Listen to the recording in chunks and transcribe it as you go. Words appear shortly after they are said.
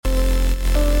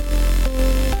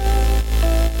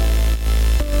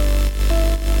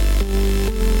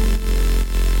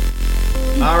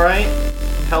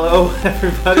Hello,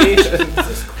 everybody.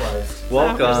 Jesus Christ.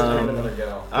 Welcome. Another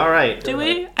go. All right. Do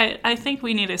we? I think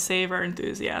we need to save our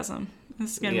enthusiasm.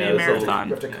 This is going to Yeah, be a this will- You marathon.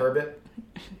 have to curb it.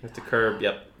 We have to curb.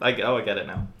 Yep. I get it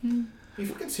now. Are you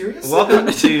fucking serious? Welcome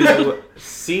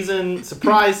to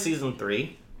surprise season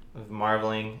 3 of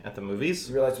Marveling at the Movies.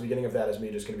 You realize the beginning of that is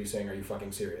me just going to be saying, "Are you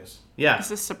fucking serious?" Yeah. Is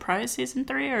this surprise season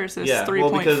 3 or is this Yeah.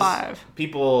 3.5? Well, because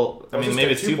people. I mean,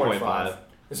 maybe it's 2.5.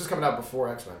 This is coming out before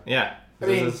X-Men. Yeah. I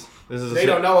mean, this is They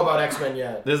don't know about X-Men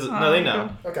yet. This is no, they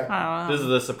know. Okay. This is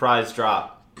the surprise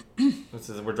drop.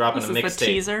 We're dropping This a is the mixtape.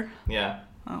 teaser. Yeah.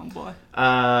 Oh boy.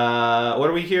 What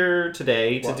are we here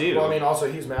today to do? Well, I mean,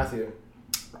 also he's Matthew.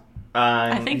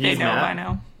 I think they he's know Matt. by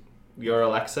now. You're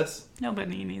Alexis.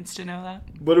 Nobody needs to know that.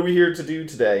 What are we here to do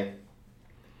today?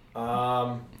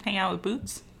 Hang out with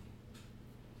Boots.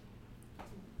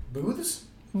 Booths?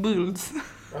 Boots.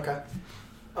 Okay.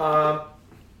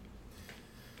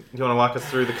 You want to walk us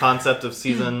through the concept of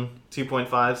season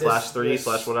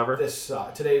 2.5/3/ whatever?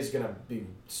 Today's gonna be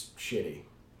shitty.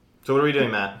 So what are we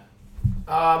doing, Matt?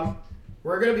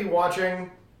 We're gonna be watching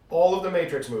all of the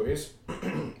Matrix movies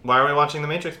Why are we watching the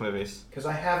Matrix movies? because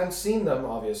I haven't seen them.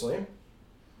 Obviously,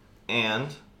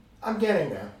 And I'm getting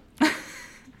there.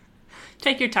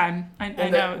 Take your time. I And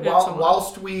know. then It's a lot.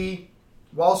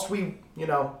 whilst we, you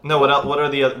know. no, what else, what are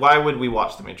the why would we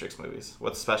watch the Matrix movies?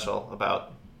 What's special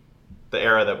about the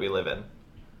era that we live in?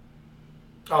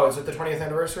 Oh, is it the 20th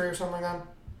anniversary or something like that?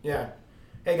 Yeah.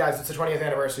 Hey guys, it's the 20th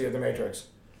anniversary of The Matrix.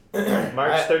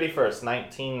 March 31st,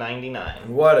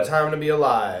 1999. What a time to be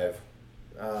alive.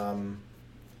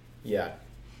 Yeah.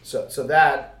 So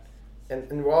that,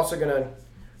 and we're also gonna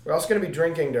be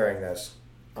drinking during this.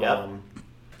 Yep.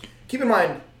 Keep in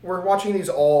mind, we're watching these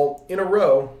all in a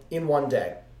row in one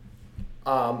day.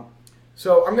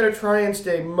 So I'm gonna try and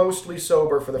stay mostly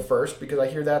sober for the first because I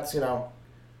hear that's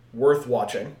worth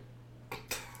watching.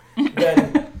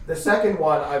 Then the second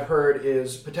one I've heard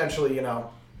is potentially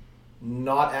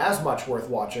not as much worth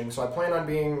watching. So I plan on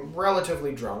being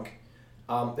relatively drunk.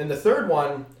 And the third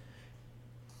one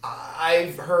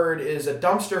I've heard is a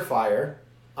dumpster fire.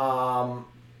 I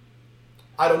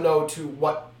don't know to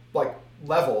what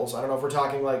levels. I don't know if we're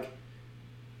talking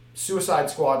Suicide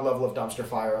Squad level of dumpster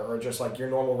fire or just your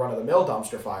normal run-of-the-mill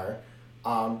dumpster fire.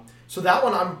 So that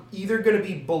one I'm either going to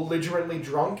be belligerently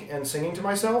drunk and singing to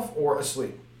myself or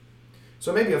asleep.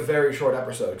 So maybe a very short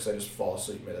episode because I just fall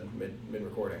asleep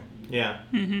mid-recording. Yeah.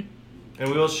 Mm-hmm.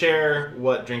 And we will share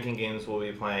what drinking games we'll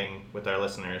be playing with our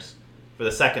listeners for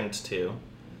the second two.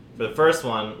 For the first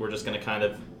one, we're just going to kind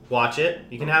of watch it.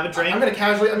 You can have a drink. I'm going to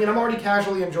I'm already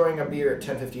casually enjoying a beer at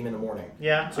 10:15 in the morning.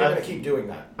 Yeah. So I'm going to keep doing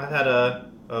that. I've had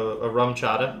a rum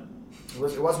chata. It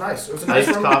was nice. It was a nice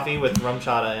Iced coffee with rum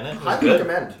chata in it. It was Highly good.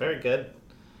 recommend. Very good.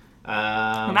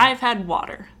 And I've had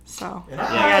water, so And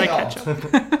I gotta know.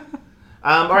 catch up.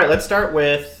 All right, let's start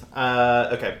with...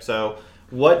 okay, so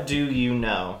what do you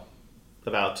know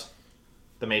about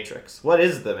The Matrix? What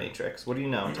is The Matrix? What do you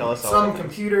know? Tell us all. Some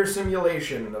computer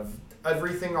simulation of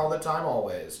everything all the time,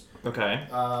 always. Okay.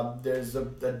 There's a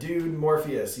dude,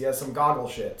 Morpheus. He has some goggle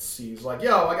shits. He's like,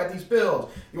 yo, I got these pills.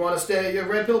 You want to stay,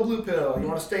 red pill, blue pill. You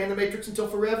want to stay in the Matrix until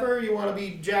forever? You want to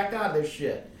be jacked out of this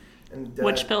shit? And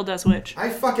Which pill does which? I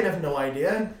fucking have no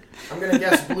idea. I'm gonna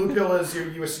guess blue pill is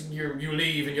you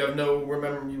leave and you have no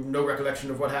recollection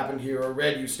of what happened here, or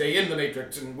red you stay in the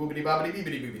Matrix and boobity bobbity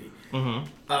beebity boobity. Mm-hmm.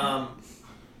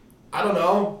 I don't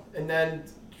know. And then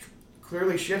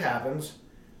clearly shit happens.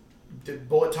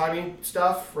 Bullet timing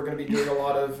stuff. We're gonna be doing a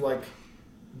lot of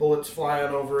bullets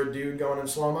flying over a dude going in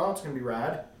slow mo. It's gonna be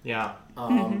rad. Yeah.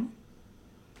 And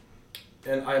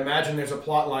I imagine there's a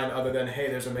plot line other than hey,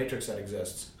 there's a Matrix that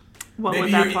exists. What Maybe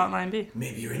would that you're- plotline be?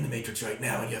 Maybe you're in the Matrix right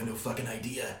now and you have no fucking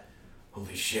idea.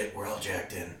 Holy shit, we're all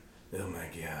jacked in. Oh my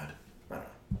god.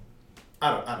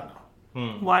 I don't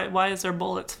know. Why is there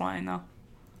bullets flying though?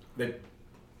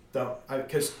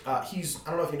 Because he's, I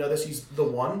don't know if you know this, he's the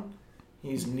one.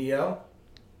 He's Neo.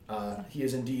 He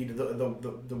is indeed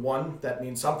the one. That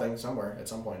means something somewhere at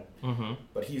some point. Mm-hmm.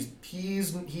 But he's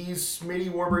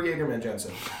Smitty Warburg Jagerman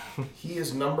Jensen. He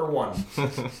is number one.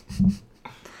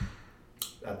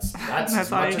 That's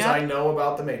as all much you as got? I know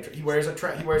about the Matrix. He wears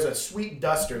a sweet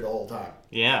duster the whole time.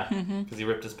 Yeah, because he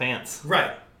ripped his pants.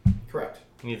 Right. Correct.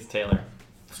 He needs a tailor.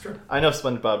 That's true. I know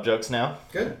SpongeBob jokes now.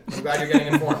 Good. I'm glad you're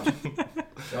getting informed.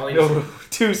 You only need No,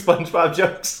 2 SpongeBob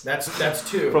jokes That's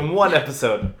two. from one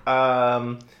episode.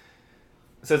 So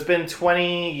it's been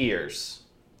 20 years,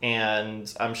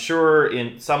 and I'm sure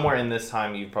somewhere in this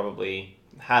time you've probably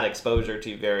had exposure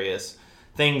to various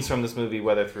things from this movie,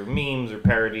 whether through memes or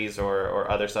parodies or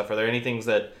other stuff. Are there any things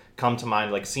that come to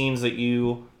mind, like scenes that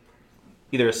you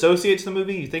either associate to the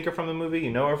movie, you think are from the movie,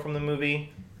 you know are from the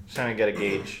movie. Just trying to get a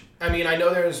gauge. I mean, I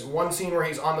know there's one scene where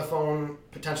he's on the phone,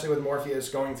 potentially with Morpheus,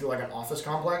 going through like an office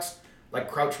complex, like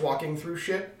crouch walking through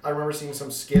shit. I remember seeing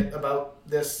some skit about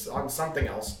this on something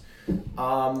else.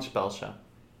 Chappelle's Show.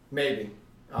 Maybe.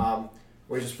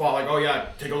 Where you just fall like, oh yeah,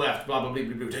 take a left, blah, blah, blah,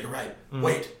 blah, blah, take a right.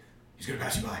 Wait, he's going to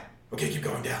pass you by. Okay, keep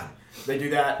going down. They do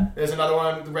that. There's another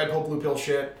one, the red pill, blue pill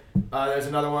shit. There's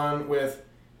another one with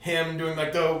him doing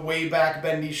like the way back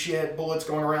bendy shit, bullets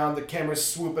going around, the camera's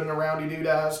swooping around you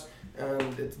doodads,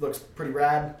 and it looks pretty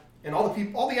rad. And all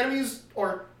the enemies,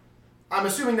 or I'm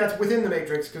assuming that's within the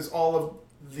Matrix, because all of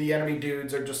the enemy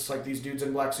dudes are just like these dudes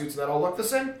in black suits that all look the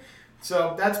same.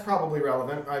 So that's probably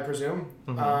relevant, I presume.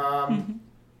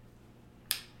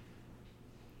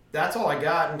 That's all I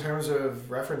got in terms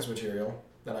of reference material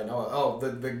that I know of. Oh,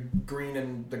 the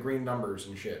green numbers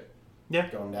and shit. Yeah.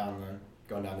 Going down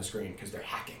the screen because they're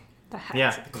hacking. The hacks.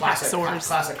 Yeah.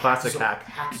 Classic hack.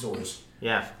 Hackzors.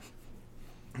 Yeah.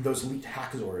 Those elite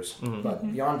Hackzors.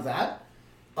 But beyond that,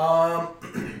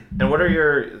 and what are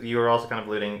you were also kind of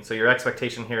alluding, so your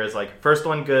expectation here is like first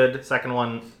one good, second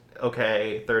one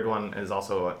okay, third one is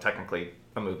also technically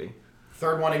a movie.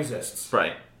 Third one exists.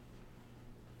 Right.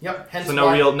 Yep. Hence so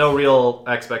no real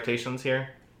expectations here?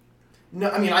 No,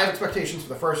 I mean I have expectations for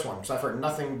the first one because I've heard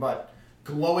nothing but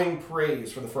glowing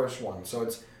praise for the first one. So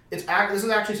this is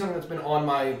actually something that's been on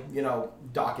my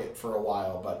docket for a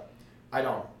while, but I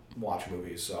don't watch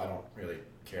movies, so I don't really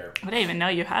care. I didn't even know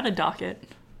you had a docket.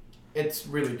 It's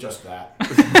really just that.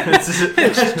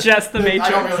 It's just the Matrix. I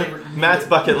don't really. Matt's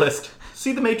bucket list.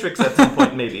 See the Matrix at some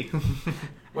point, maybe.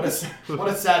 What a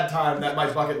sad time that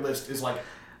my bucket list is like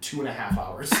 2.5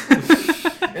 hours,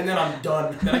 and then I'm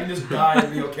done. Then I can just die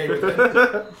and be okay with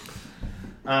it.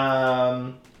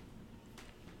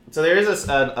 So there is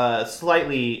a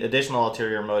slightly additional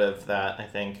ulterior motive that I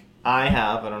think I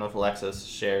have. I don't know if Alexis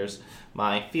shares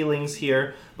my feelings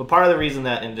here, but part of the reason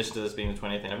that, in addition to this being the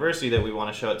 20th anniversary, that we want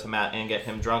to show it to Matt and get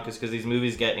him drunk is because these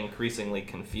movies get increasingly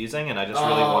confusing, and I just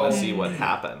really want to see what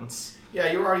happens. Yeah,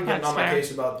 you were already getting That's on my fair.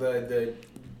 case about the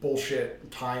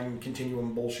bullshit time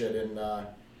continuum bullshit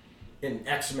in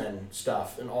X-Men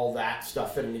stuff and all that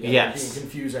stuff fitting together and being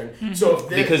confusing. So if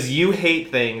because you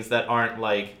hate things that aren't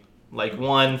like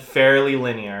one, fairly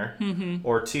linear,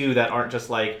 or two, that aren't just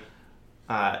like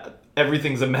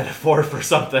everything's a metaphor for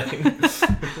something.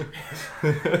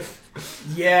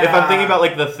 Yeah. If I'm thinking about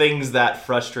like the things that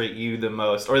frustrate you the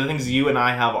most, or the things you and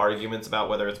I have arguments about,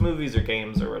 whether it's movies or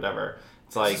games or whatever,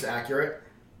 it's like this is accurate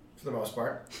for the most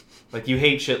part. like you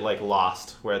hate shit like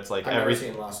Lost, where it's like I've never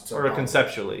seen Lost, so or no.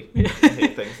 Conceptually, you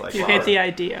hate things like You Lost. hate the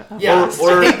idea. Of Yeah,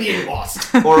 Or- I hate being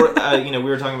lost. Or we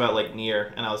were talking about like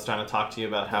Nier, and I was trying to talk to you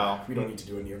about how We don't need to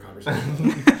do a Nier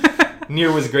conversation.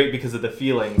 Nier was great because of the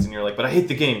feelings, and you're like, but I hate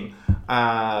the game.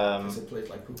 Because it plays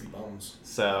like poopy bums.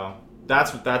 So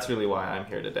that's really why I'm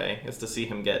here today, is to see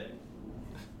him get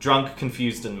drunk,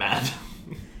 confused, and mad.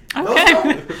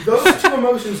 Okay. Those two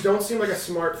emotions don't seem like a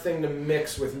smart thing to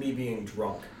mix with me being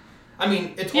drunk. I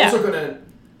mean, it's also gonna.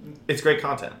 It's great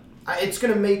content. It's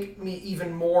gonna make me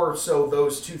even more so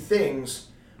those two things,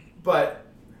 but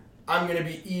I'm gonna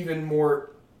be even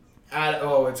more.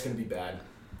 It's gonna be bad.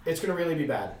 It's gonna really be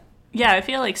bad. Yeah, I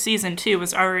feel like season 2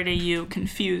 was already you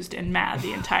confused and mad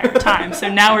the entire time.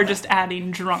 So now we're just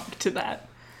adding drunk to that.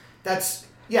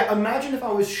 Imagine if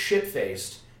I was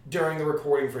shit-faced during the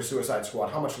recording for Suicide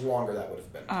Squad, how much longer that would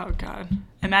have been. Oh, God.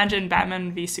 Imagine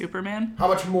Batman v Superman. How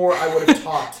much more I would have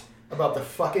talked about the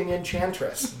fucking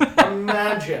Enchantress.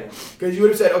 Imagine. Because you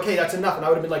would have said, okay, that's enough. And I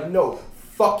would have been like, no,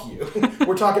 fuck you.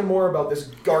 We're talking more about this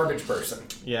garbage person.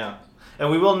 Yeah. And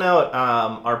we will note,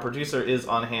 our producer is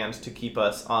on hand to keep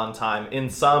us on time in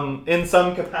some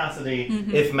capacity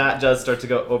if Matt does start to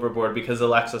go overboard, because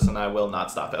Alexis and I will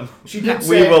not stop him. She did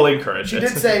say, we will encourage She it. did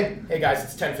say, hey guys,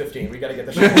 it's 10:15. We got to get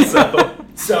the show.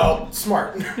 So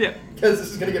smart. Yeah. Because this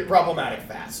is going to get problematic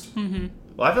fast.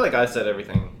 Well, I feel like I said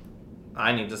everything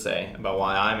I need to say about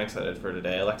why I'm excited for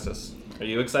today. Alexis, are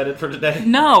you excited for today?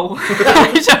 No.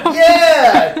 I don't.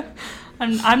 Yeah!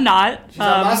 I'm not. She's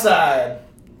on my side.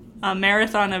 A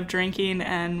marathon of drinking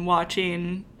and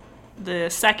watching the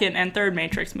second and third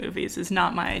Matrix movies is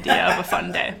not my idea of a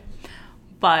fun day.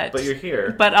 But you're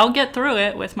here. But I'll get through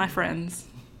it with my friends.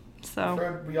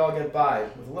 So We all get by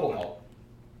with a little help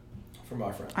from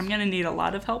our friends. I'm going to need a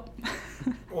lot of help.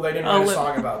 Well, they didn't write a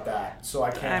song about that, so I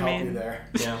can't help you there.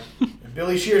 Yeah.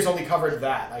 Billy Shears only covered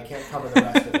that. I can't cover the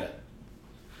rest of it.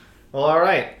 Well, all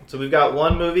right. So we've got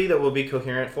one movie that we'll be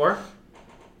coherent for.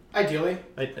 Ideally.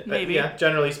 Maybe. Yeah,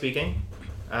 generally speaking.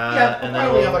 And and then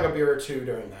then we'll have like a beer or two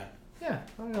during that. Yeah,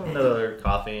 I'll have another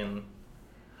coffee and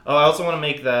Oh, I also want to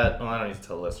make that. Well, I don't need to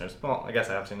tell the listeners. Well, I guess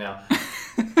I have to now.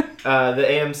 The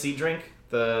AMC drink,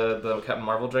 the Captain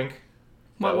Marvel drink.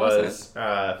 What that was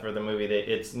it? For the movie.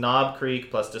 It's Knob Creek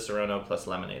plus Disaronno plus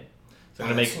lemonade. So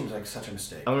That seems like such a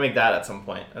mistake. I'm gonna make that at some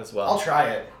point as well. I'll try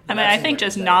it. I mean, I think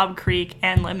just Knob Creek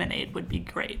and lemonade would be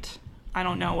great. I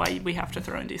don't know why we have to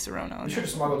throw in Disaronno. We should have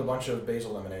smuggled a bunch of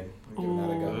basil lemonade. I'm giving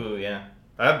that a go. Ooh, yeah.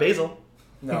 I have basil.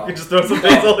 No. You can just throw some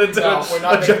basil into No,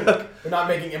 it. we're not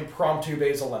making impromptu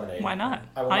basil lemonade. Why not?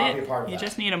 I will not be a part of you that.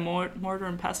 just need a mortar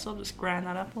and pestle. Just grind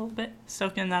that up a little bit.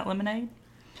 Soak in that lemonade.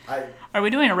 I Are we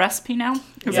doing a recipe now?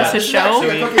 Is Yeah. this a This is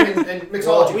actually show? a cooking and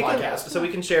mixology we can, podcast. so we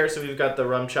can share. So we've got the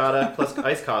rum chata plus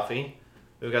iced coffee.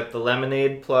 We've got the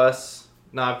lemonade plus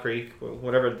Knob Creek,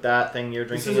 whatever that thing you're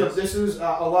This drinking is a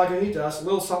Lagunitas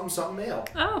little something something ale.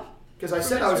 Oh, Because I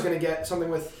said I was going to get something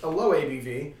with a low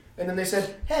ABV, and then they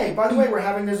said, "Hey, by the way, we're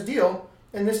having this deal,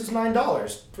 and this is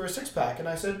 $9 for a 6-pack." And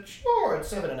I said, "Sure, it's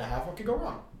 7.5. What could go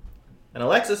wrong?" And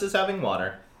Alexis is having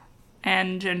water.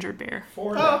 and ginger beer.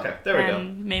 For Oh, okay. There we go.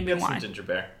 And maybe Get some wine. ginger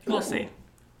beer. We'll see.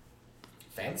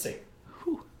 Fancy.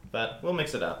 But we'll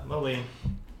mix it up. We'll be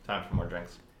time for more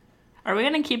drinks. Are we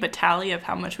gonna keep a tally of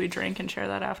how much we drink and share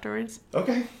that afterwards?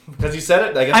 Okay. Because you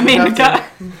said it, I guess I we mean, have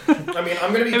to. I mean,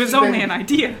 I'm going to be. it was keeping- only an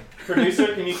idea.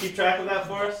 Producer, can you keep track of that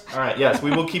for us? All right. Yes,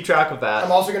 we will keep track of that.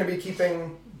 I'm also going to be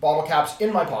keeping bottle caps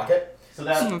in my pocket. So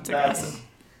That's that's aggressive.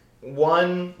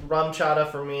 one rum chata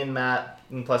for me and Matt,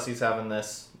 and plus he's having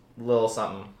this little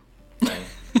something thing.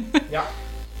 Yeah.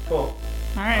 Cool. All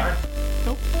right. All right.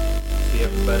 Cool. See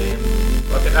everybody in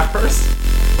bucket hours.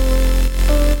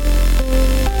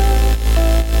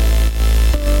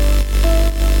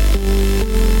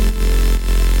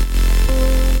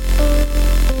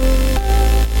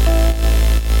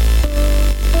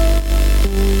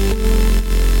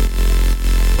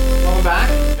 Welcome back,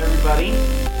 everybody.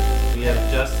 We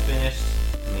have just finished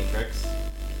Matrix.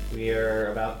 We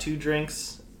are about 2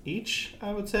 drinks each,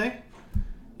 I would say.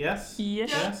 Yes? Yes.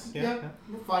 Yes? Yeah.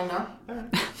 We're fine now.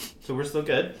 Alright. So we're still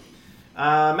good.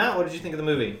 Matt, what did you think of the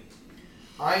movie?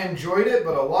 I enjoyed it,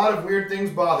 but a lot of weird things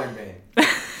bothered me.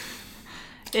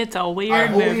 It's a I weird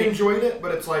wholly movie. enjoyed it,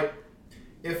 but it's like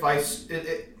if I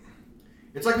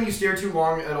it's like when you stare too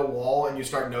long at a wall and you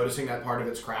start noticing that part of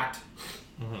it's cracked,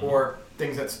 or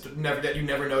things that you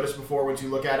never noticed before. Once you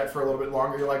look at it for a little bit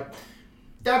longer, you're like,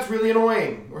 that's really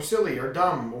annoying, or silly, or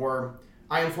dumb, or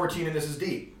I am 14 and this is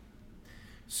deep.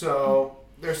 So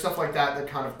there's stuff like that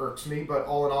kind of irks me, but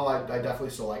all in all, I definitely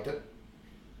still liked it.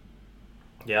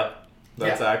 Yep.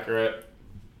 That's accurate.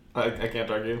 I can't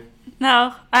argue.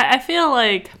 No, I feel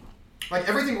like Like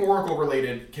everything Oracle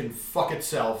related can fuck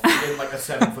itself in like a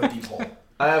 7-foot deep hole.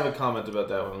 I have a comment about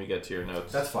that when we get to your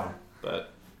notes. That's fine.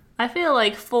 But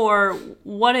for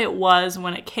what it was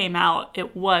when it came out,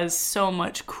 it was so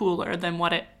much cooler than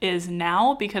what it is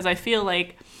now, because I feel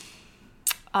like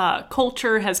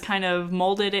culture has kind of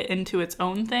molded it into its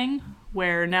own thing,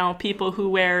 where now people who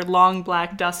wear long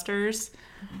black dusters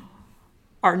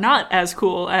are not as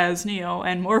cool as Neo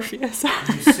and Morpheus are.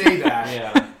 You say that,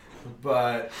 yeah.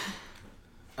 but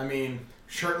I mean,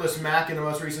 shirtless Mac in the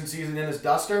most recent season in his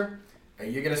duster. Are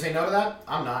you gonna say no to that?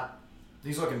 I'm not.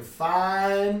 He's looking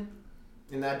fine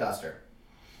in that duster.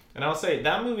 And I'll say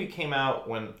that movie came out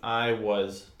when I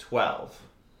was 12.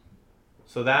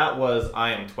 So that was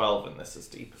I am 12 and this is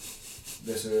deep.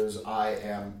 This is I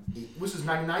am 8. This is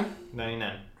 99.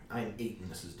 99. I am 8 and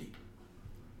this is deep.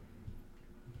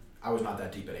 I was not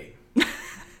that deep at 8.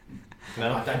 No?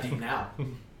 Not that deep now.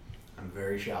 I'm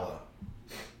very shallow.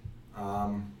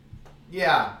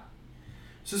 Yeah.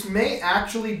 So this may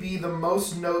actually be the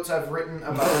most notes I've written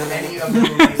about any of the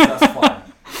movies thus far.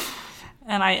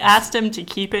 And I asked him to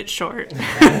keep it short.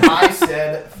 And I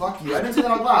said, fuck you. I didn't say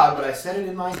that out loud, but I said it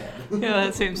in my head. Yeah,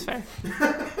 that seems fair.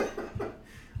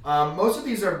 Most of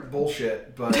these are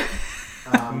bullshit, but...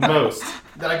 Most.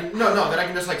 that I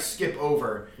can just like skip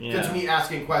over. Yeah. It's me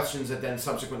asking questions that then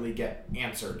subsequently get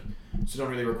answered. So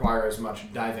don't really require as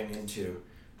much diving into.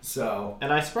 So...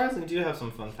 And I surprisingly do have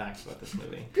some fun facts about this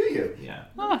movie. Do you? Yeah.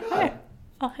 Oh, Good. hey.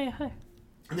 Oh, hey.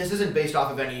 And this isn't based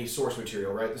off of any source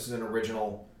material, right? This is an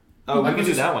original... Oh, we Like, can was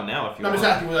do this- that one now if you No, I'm want.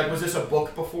 just asking, like, was this a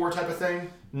book before type of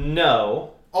thing?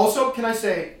 No. Also, can I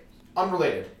say,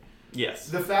 unrelated, Yes.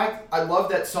 the fact, I love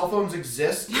that cell phones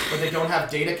exist, but they don't have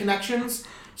data connections,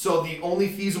 so the only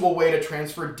feasible way to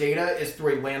transfer data is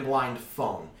through a landline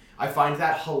phone. I find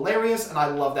that hilarious, and I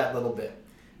love that little bit.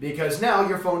 Because now,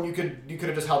 your phone, you could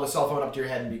have just held a cell phone up to your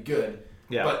head and be good.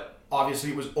 Yeah. But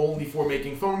obviously, it was only for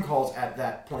making phone calls at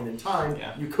that point in time.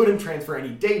 Yeah. You couldn't transfer any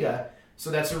data, So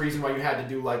that's the reason why you had to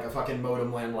do like a fucking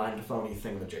modem landline to phony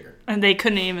thingamajigger. And they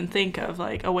couldn't even think of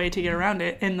like a way to get around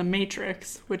it in the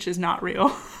Matrix, which is not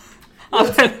real.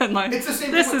 Other than like, it's the same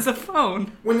this thing is a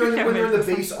phone. When You they're can't in make the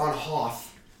this base on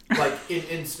Hoth, like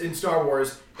in Star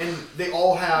Wars, and they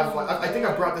all have, like, I think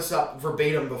I brought this up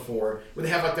verbatim before, where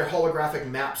they have like their holographic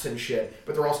maps and shit,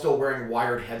 but they're all still wearing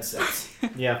wired headsets.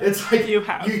 Yeah. It's like You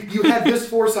have. you had this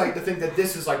foresight to think that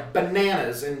this is like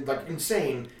bananas and like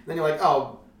insane. And then you're like,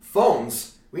 oh,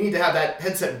 phones. We need to have that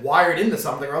headset wired into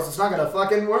something, or else it's not gonna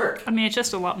fucking work. I mean, it's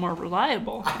just a lot more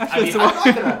reliable. I mean, you're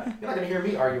not gonna hear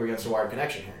me argue against a wired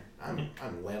connection here. I'm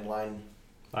landline.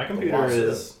 My computer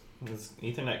is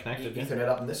Ethernet connected. Ethernet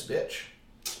up in this bitch.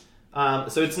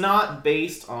 So it's not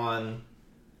based on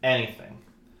anything,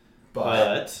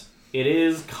 but it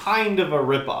is kind of a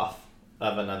ripoff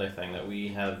of another thing that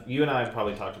you and I have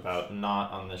probably talked about,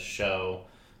 not on this show,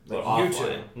 but like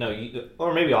offline. No,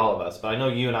 or maybe all of us, but I know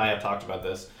you and I have talked about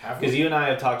this. Because you and I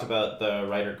have talked about the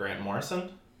writer Grant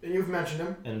Morrison. You've mentioned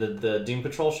him. And the Doom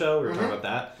Patrol show, we were talking about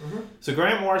that. Mm-hmm. So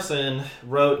Grant Morrison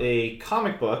wrote a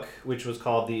comic book, which was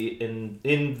called The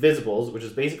Invisibles, which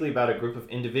is basically about a group of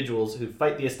individuals who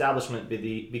fight the establishment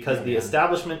because the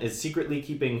establishment is secretly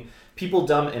keeping people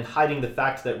dumb and hiding the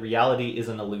fact that reality is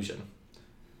an illusion.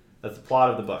 That's the plot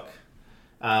of the book.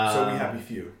 So we have a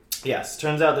few. Yes.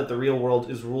 Turns out that the real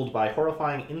world is ruled by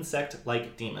horrifying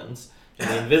insect-like demons. And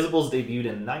The Invisibles debuted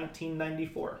in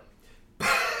 1994.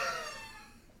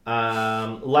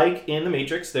 Like in The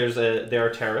Matrix, there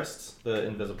are terrorists, the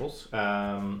Invisibles,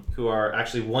 who are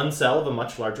actually one cell of a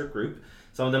much larger group.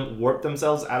 Some of them warp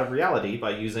themselves out of reality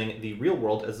by using the real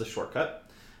world as the shortcut.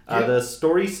 The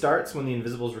story starts when the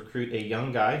Invisibles recruit a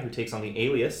young guy who takes on the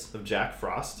alias of Jack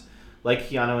Frost. Like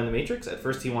Keanu in The Matrix, at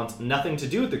first he wants nothing to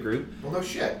do with the group. Well, no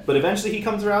shit. But eventually he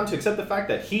comes around to accept the fact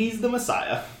that he's the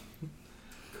Messiah.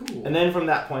 Cool. And then from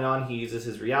that point on, he uses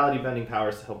his reality-bending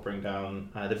powers to help bring down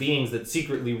the beings that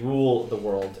secretly rule the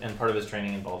world, and part of his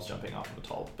training involves jumping off of a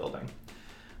tall building.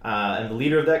 And the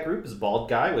leader of that group is a bald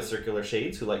guy with circular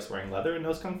shades who likes wearing leather and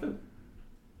knows kung fu.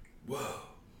 Whoa.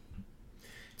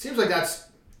 It seems like that's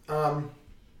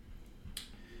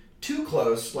too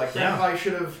close. Like, Grandpa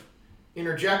should have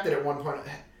interjected at one point.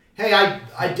 Hey,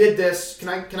 I did this. Can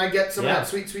I get some of that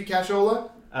sweet cashola?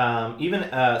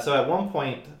 So at one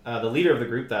point, the leader of the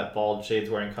group, that bald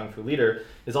shades-wearing kung fu leader,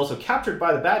 is also captured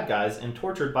by the bad guys and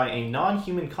tortured by a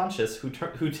non-human conscious who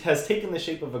has taken the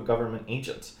shape of a government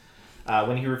agent.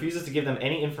 When he refuses to give them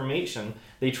any information,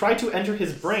 they try to enter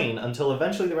his brain until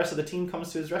eventually the rest of the team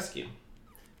comes to his rescue.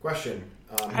 Question.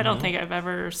 I don't think I've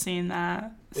ever seen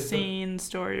that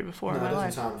story before in my life. That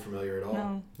doesn't sound familiar at all.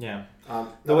 No. Yeah.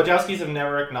 The Wachowskis have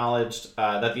never acknowledged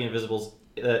that The Invisibles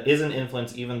is an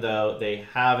influence, even though they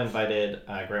have invited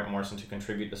Grant Morrison to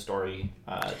contribute the story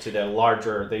to their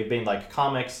larger. They've made like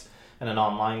comics and an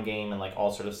online game and like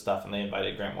all sort of stuff, and they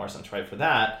invited Grant Morrison to write for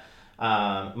that.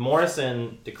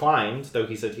 Morrison declined, though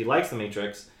he said he likes The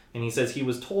Matrix, and he says he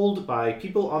was told by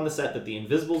people on the set that the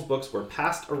Invisibles books were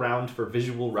passed around for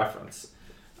visual reference.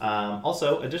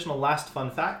 Also, additional last fun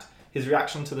fact, his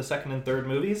reaction to the second and third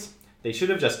movies, they should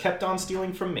have just kept on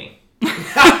stealing from me.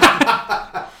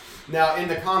 Now, in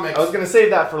the comics... I was going to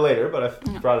save that for later, but I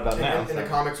brought it up now. In the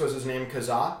comics, was his name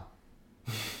Kazaa?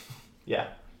 Yeah.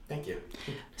 Thank you.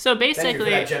 So basically... Thank you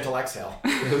for that gentle exhale.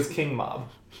 It was King Mob.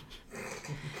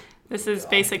 This is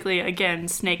basically, again,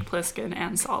 Snake Plissken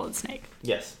and Solid Snake.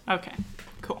 Yes. Okay,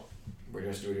 cool. We're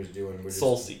just doing...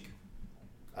 Soulseek.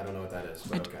 I don't know what that is,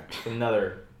 but okay.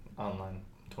 Another online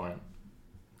torrent.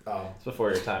 Oh. It's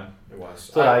before your time. It was.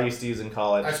 That's what I used to use in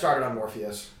college. I started on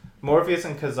Morpheus. Morpheus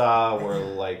and Kazaa were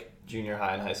like junior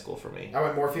high and high school for me. I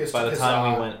went Morpheus by to the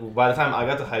Kazaa. By the time I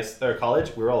got to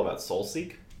college, we were all about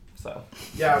Soulseek. So.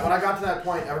 Yeah, when I got to that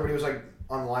point, everybody was like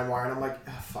on LimeWire, and I'm like,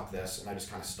 fuck this, and I just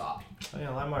kind of stopped. Oh yeah,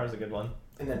 LimeWire is a good one.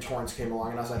 And then torrents came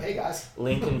along, and I was like, hey guys.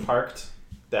 Linkin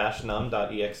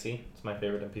Parked-num.exe. It's my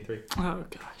favorite MP3. Oh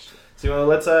gosh. So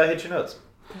let's hit your notes.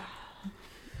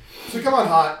 So we come on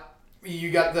hot.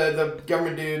 You got the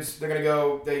government dudes. They're gonna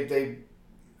go. They're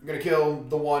gonna kill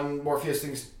the one. Morpheus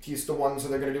thinks he's the one, so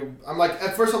they're gonna do. I'm like,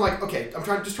 at first I'm like, okay, I'm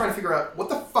trying to figure out what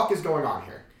the fuck is going on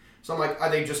here. So I'm like, are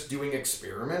they just doing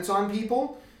experiments on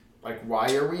people? Like,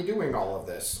 why are we doing all of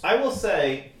this? I will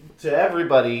say to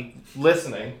everybody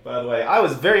listening, by the way, I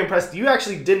was very impressed. You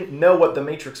actually didn't know what The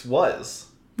Matrix was.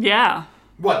 Yeah.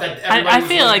 What, that I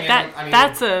feel like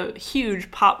that's a huge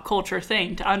pop culture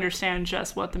thing to understand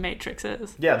just what The Matrix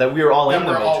is. Yeah, that we were all in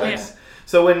The Matrix.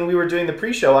 So when we were doing the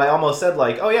pre-show, I almost said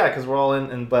like, oh yeah, because we're all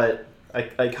in, but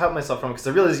I cut myself from it because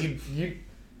I realized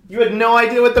you had no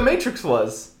idea what The Matrix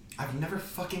was. I've never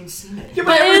fucking seen it. Yeah,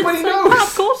 But everybody it's knows. a pop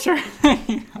culture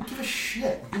thing. I don't give a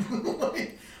shit.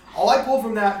 Like, all I pulled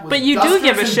from that was But you do Dusters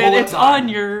give a and shit. Bullet It's Time. on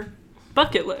your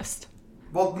bucket list.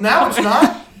 Well, now it's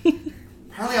not.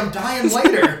 Apparently I'm dying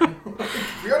later.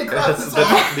 We already crossed this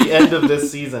off. The end of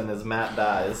this season is Matt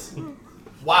dies.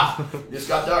 Wow. This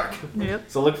got dark. Yep.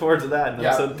 So look forward to that in Yeah,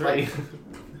 episode 3.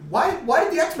 like- Why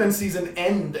did the X-Men season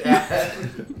end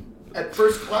at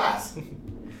first class?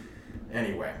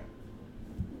 Anyway.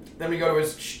 Then we go to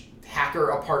his hacker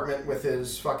apartment with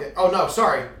his fucking... Oh, no,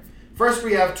 sorry. First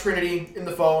we have Trinity in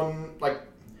the phone, like,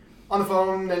 on the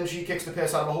phone, then she kicks the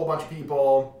piss out of a whole bunch of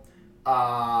people.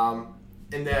 And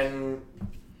then...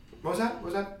 What was that?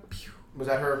 Was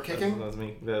that her kicking? That was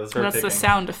me. That was her That's kicking. the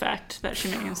sound effect that she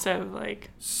made instead of like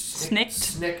snicked.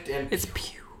 Snicked and... It's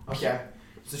pew. Okay.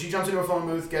 So she jumps into a phone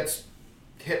booth, gets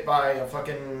hit by a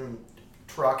fucking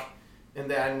truck, and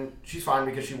then she's fine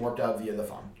because she warped out via the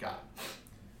phone. Got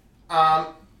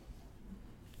it.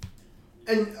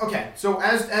 And okay, so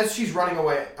as she's running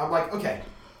away, I'm like, okay,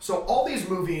 so all these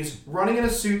movies, running in a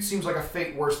suit seems like a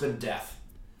fate worse than death.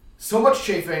 So much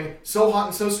chafing, so hot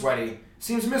and so sweaty,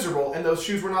 seems miserable, and those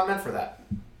shoes were not meant for that.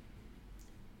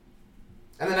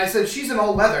 And then I said, she's in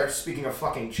all leather, speaking of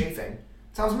fucking chafing.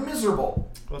 Sounds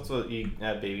miserable. That's what you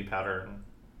add baby powder.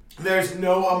 There's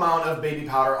no amount of baby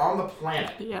powder on the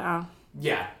planet. Yeah.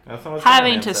 Yeah. That's not what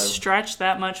Having Spider-Man to says. stretch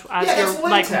that much as Yeah, you're it's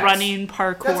like latex. running That's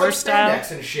parkour like style.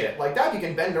 spandex and shit. Like that you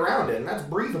can bend around in. That's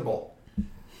breathable.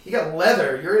 You got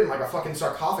leather, you're in like a fucking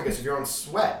sarcophagus of your own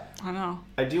sweat. I know.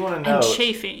 I do want to know. And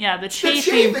chafing. Yeah, the chafing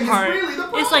chafing is part. really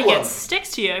the It's like problem. it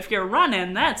sticks to you. If you're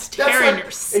running, that's That's tearing like,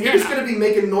 your skin and you're just out. gonna be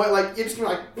making noise like you're just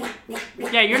gonna be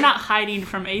like Yeah, you're not hiding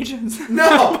from agents.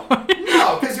 No,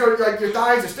 because your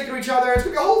thighs are sticking to each other. It's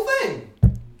gonna be a whole thing.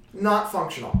 Not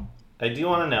functional. I do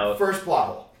want to know First plot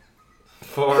hole.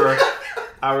 for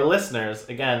our listeners.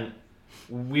 Again,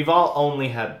 we've all only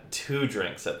had 2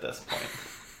 drinks at this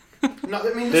point. No,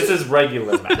 I mean This is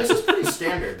regular Matt. this is pretty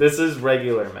standard. This is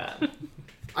regular Matt.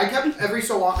 I kept every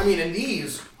so long. I mean, in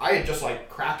these, I had just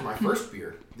like cracked my first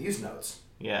beer. These notes.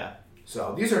 Yeah.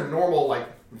 So these are normal, like.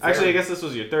 Actually, I guess this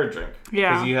was your 3rd drink.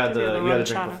 Yeah. Because you had Yeah, the the you had a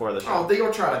drink rum before the show. Oh, the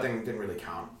horchata thing didn't really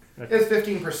count. Okay. It's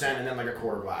 15% and then like a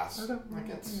quarter glass. Okay. Like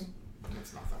it's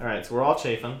nothing. All right, so we're all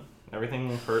chafing.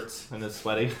 Everything hurts and is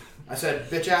sweaty. I said,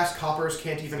 bitch ass coppers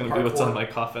can't even It's gonna be what's on parkour. my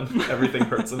coffin. Everything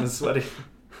hurts and is sweaty.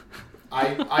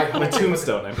 I My hope it was-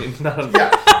 tombstone, I mean, not.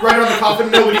 Yeah, right on the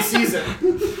coffin, nobody sees it.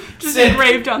 Just Sit.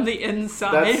 engraved on the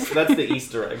inside. That's the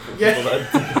Easter egg for Yeah. people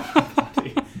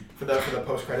that. For the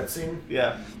post credit scene.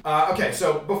 Yeah. Okay,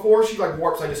 so before she like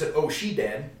warps, I just said, oh, she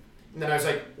dead. And then I was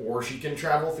like, or she can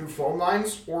travel through phone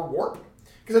lines or warp.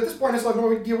 Because at this point, I still have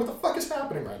no idea what the fuck is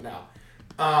happening right now.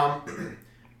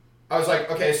 I was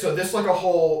like, okay, so this like a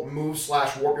whole move /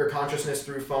 warp your consciousness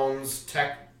through phones,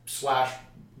 tech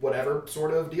 / whatever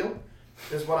sort of deal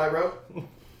is what I wrote.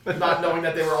 Not knowing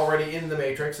that they were already in the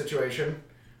Matrix situation.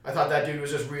 I thought that dude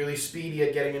was just really speedy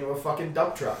at getting into a fucking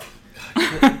dump truck.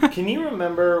 Can you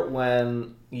remember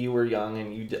when you were young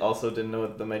and you also didn't know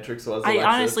what the Matrix was? I Alexis?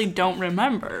 honestly don't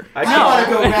remember. I I want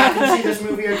to go back and see this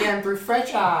movie again through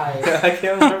fresh eyes. I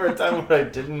can't remember a time when I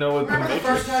didn't know what the Remember the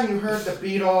Matrix. first time you heard the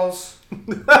Beatles?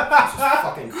 Jesus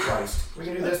fucking Christ. We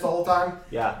can do this the whole time?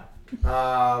 Yeah.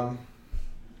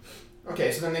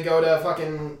 Okay, so then they go to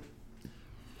fucking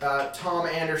Tom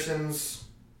Anderson's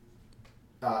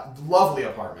lovely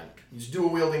apartment. He's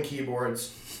dual-wielding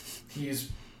keyboards. He's,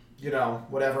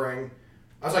 whatevering.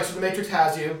 I was like, so the Matrix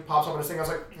has you. Pops up on his thing. I was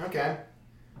like, okay.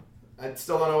 I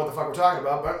still don't know what the fuck we're talking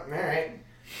about, but alright.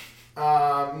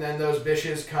 And then those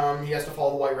bitches come. He has to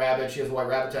follow the White Rabbit. She has the White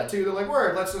Rabbit tattoo. They're like,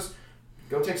 word, let's just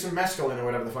go take some mescaline or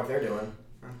whatever the fuck they're doing.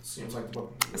 That seems like what...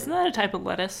 Isn't that a type of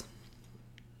lettuce?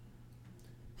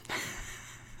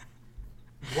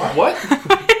 What?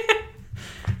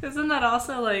 Isn't that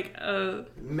also like a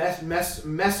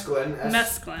Mescaline.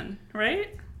 mescaline, right?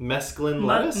 Mescaline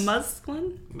lettuce?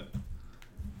 Mescaline?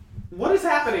 What is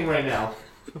happening right now?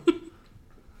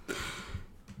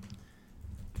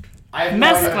 I have no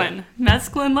idea. Mescaline.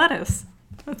 Mescaline lettuce.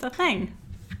 That's a thing.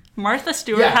 Martha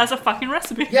Stewart Yeah. has a fucking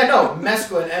recipe. Yeah, no,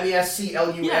 mescaline,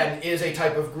 mesclun, Yeah. is a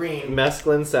type of green.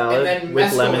 Mescaline And salad then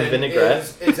with lemon mescaline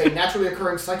vinaigrette. is a naturally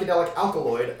occurring psychedelic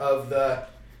alkaloid of the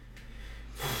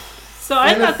So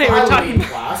I thought they were talking. phenethylamine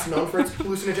class, known for its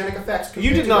hallucinogenic effects.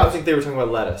 You did not think they were talking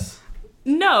about lettuce.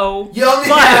 No. Yo, but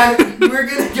man, we're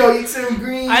gonna go eat some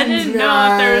greens. I didn't know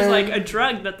man. if there was like a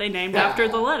drug that they named after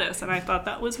the lettuce, and I thought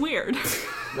that was weird.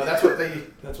 No, that's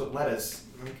what lettuce.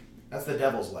 That's the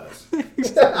devil's lettuce.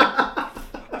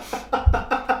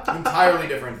 Entirely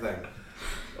different thing.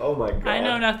 Oh my god. I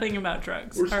know nothing about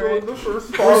drugs. We're all still right? in the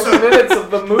first 5 minutes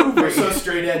of the movie. We're so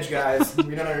straight edge, guys.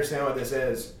 We don't understand what this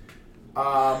is.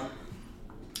 I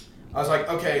was like,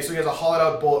 okay, so he has a hollowed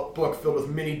out book filled with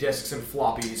mini discs and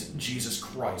floppies. Jesus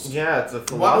Christ. Yeah, it's a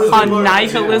What was philosophy. the On book?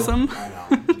 nihilism? I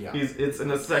know. Yeah. It's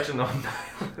in a section on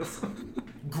nihilism.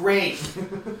 Great.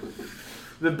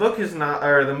 The book is not,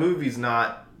 or the movie's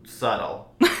not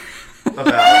subtle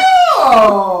about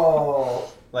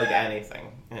Oh like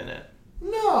anything in it.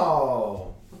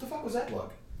 no! What the fuck was that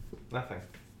book? Nothing.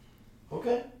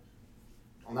 Okay.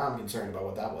 Well, now I'm concerned about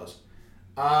what that was.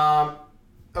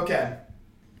 Okay.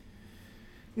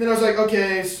 And then I was like,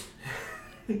 okay.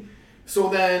 So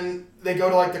then they go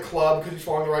to like the club because he's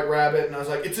following the right rabbit, and I was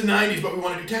like, it's the 90s, but we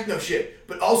want to do techno shit,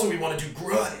 but also we want to do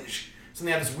grunge. So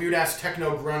they have this weird ass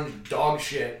techno grunge dog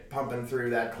shit pumping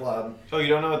through that club. Oh, you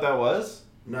don't know what that was?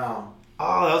 No.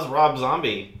 Oh, that was Rob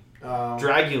Zombie. Um,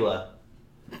 Dragula.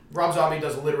 Rob Zombie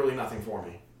does literally nothing for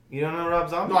me. You don't know Rob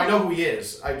Zombie? No, I know who he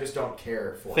is. I just don't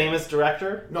care for him. Famous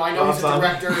director? No, I know Rob he's a Zombie?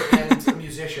 director and a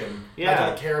musician. Yeah, I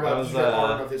don't care that about was, either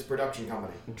arm of his production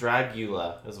company.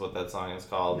 Dragula is what that song is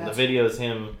called. That's- The video is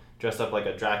him dressed up like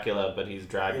a Dracula, but he's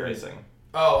drag racing.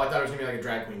 Oh, I thought it was gonna be like a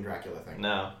drag queen Dracula thing.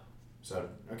 No. So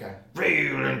okay.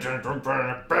 Dragula.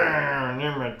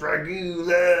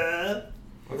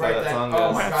 That's how Right that then. song Oh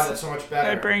goes. my god, that's so much better.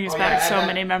 That brings Oh, back add so that-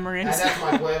 many memories. Add that to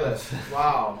my playlist.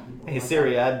 Wow. Oh Hey my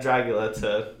Siri, God. add Dragula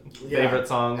to Yeah. favorite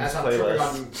songs As I'm tripping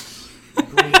playlist. on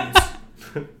greens.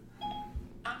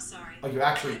 I'm sorry. Oh, you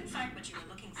actually. Couldn't find what you were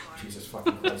looking for. Jesus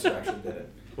fucking Christ, you actually did it.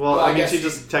 Well, Well, I I mean, guess she you-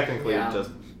 just technically yeah. just.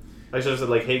 I should have said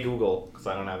like, "Hey Google," because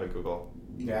I don't have a Google.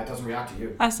 Yeah, it doesn't react to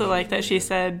you. I also like that she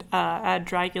said add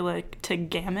Dragula to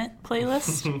Gamut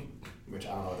playlist. Which I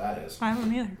don't know what that is. I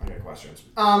don't either. I got questions.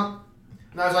 And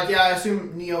I was like, yeah, I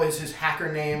assume Neo is his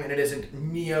hacker name and it isn't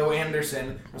Neo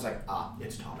Anderson. I was like,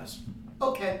 it's Thomas.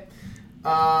 Okay.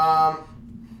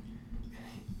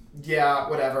 Yeah,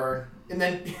 whatever. And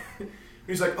then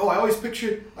he's like, oh, I always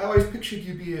pictured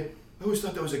you be I always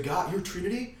thought that was a guy. You're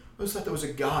Trinity? I always thought that was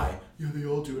a guy. Yeah, they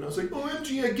all do. And I was like,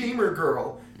 OMG, a gamer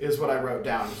girl is what I wrote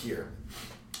down here.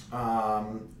 La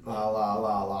la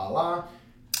la la la.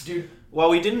 Dude,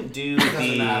 Well, we didn't do it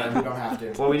doesn't matter. We the. don't have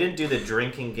to. Well, we didn't do the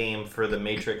drinking game for the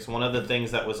Matrix. One of the things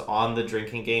that was on the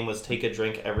drinking game was take a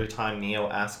drink every time Neo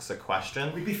asks a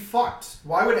question. We'd be fucked.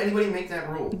 Why would anybody make that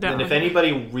rule? Don't And if really-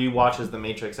 anybody rewatches the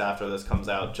Matrix after this comes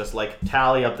out, just like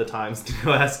tally up the times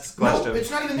Neo asks questions, No, it's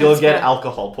not even that. you'll It's get like-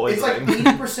 alcohol It's like poisoning.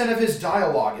 80% of his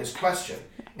dialogue is question.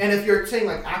 And if you're saying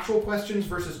like actual questions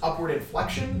versus upward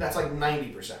inflection, that's like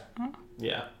 90%.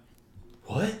 Yeah.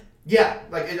 What? Yeah,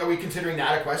 like are we considering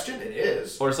that a question? It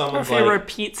is. Or Or someone's if you like,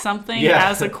 repeat something Yeah.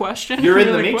 as a question. "You're in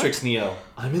the like, what? Matrix, Neo."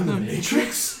 I'm in the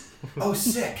Matrix. Oh,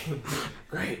 sick.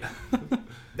 Great.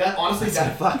 That honestly,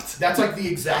 That's fucked. that's like the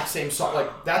exact same song.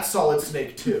 Like that's Solid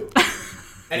Snake too.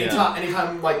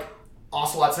 Anytime like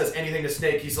Ocelot says anything to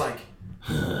Snake, he's like,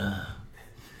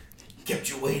 "Kept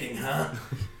you waiting, huh?"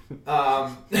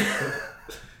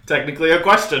 Technically a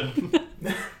question.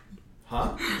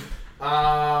 Huh?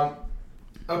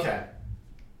 Okay.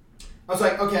 I was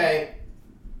like, okay.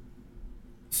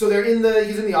 So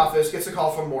he's in the office, gets a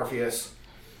call from Morpheus,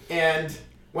 and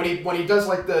when he does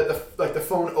like the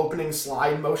phone opening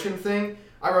slide motion thing,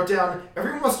 I wrote down,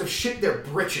 everyone must have shit their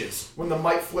britches when the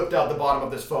mic flipped out the bottom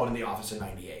of this phone in the office in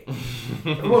 '98.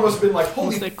 Everyone must have been like,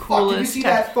 holy the fuck, did you coolest see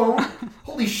tech- that phone?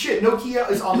 Holy shit, Nokia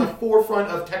is on the forefront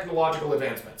of technological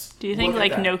advancements. Do you think Look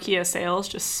at like that. Nokia sales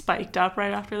just spiked up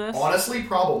right after this? Honestly,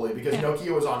 probably, because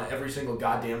Nokia was on every single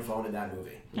goddamn phone in that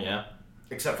movie. Yeah.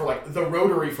 Except for, like, the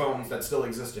rotary phones that still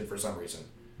existed for some reason.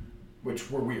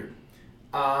 Which were weird.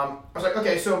 I was like,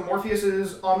 okay, so Morpheus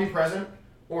is omnipresent,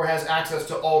 or has access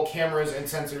to all cameras and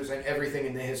sensors and everything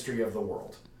in the history of the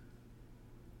world.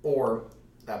 Or,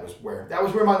 that was where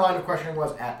my line of questioning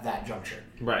was at that juncture.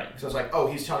 Right. So I was like, oh,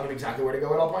 he's telling him exactly where to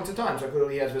go at all points in time, so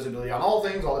clearly he has visibility on all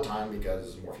things all the time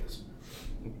because Morpheus.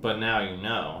 But now you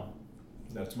know.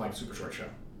 That's my super short show.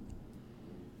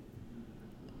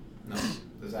 No?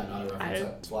 Is that not a reference I-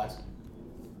 that flies?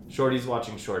 Shorty's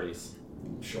watching Shorties.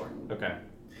 Sure. Okay.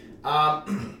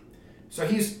 So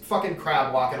he's fucking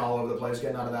crab walking all over the place,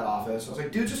 getting out of that office. I was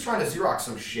like, dude's just trying to Xerox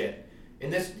some shit.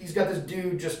 And he's got this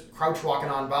dude just crouch walking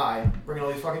on by, bringing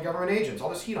all these fucking government agents, all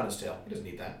this heat on his tail. He doesn't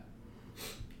need that.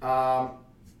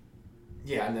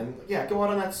 Yeah, and then, go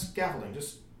out on that scaffolding.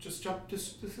 Just jump,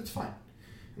 it's fine.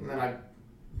 And then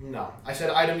I said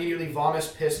I'd immediately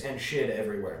vomit, piss, and shit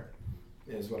everywhere,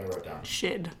 is what I wrote down.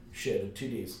 Shid. Shit, 2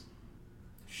 Ds.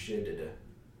 Shit,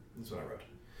 that's what I wrote.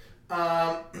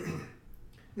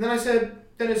 And then I said,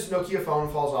 then his Nokia phone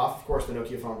falls off. Of course, the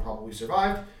Nokia phone probably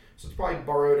survived. So it's probably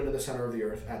burrowed into the center of the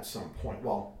Earth at some point.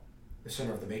 Well, the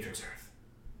center of the Matrix Earth.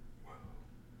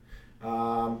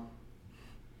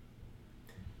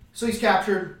 So he's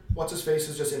captured. What's-his-face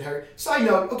is just inherited. Side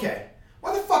note, okay.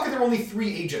 Why the fuck are there only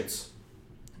 3 agents?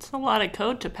 It's a lot of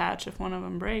code to patch if one of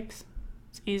them breaks.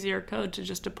 It's easier code to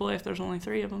just deploy if there's only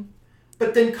 3 of them.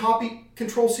 But then copy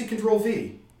Control-C,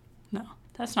 Control-V. No,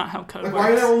 that's not how code Like, works.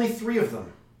 why are there only 3 of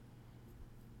them?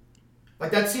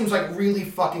 Like, that seems like really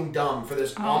fucking dumb for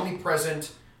this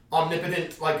omnipresent,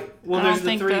 omnipotent, like... Well, I there's don't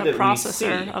think the 3 the that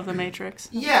processor we see. of the Matrix.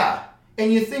 Yeah.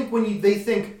 And you think they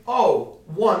think, oh,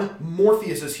 1,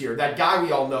 Morpheus is here, that guy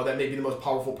we all know that may be the most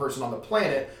powerful person on the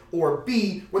planet, or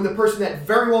B, when the person that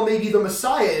very well may be the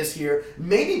Messiah is here,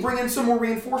 maybe bring in some more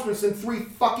reinforcements than 3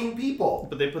 fucking people.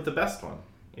 But they put the best one.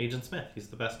 Agent Smith, he's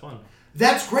the best one.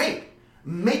 That's great.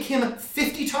 Make him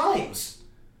 50 times.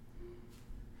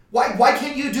 Why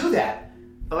can't you do that?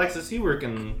 Alexis, you work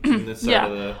in this side Yeah.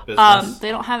 of the business.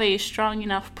 They don't have a strong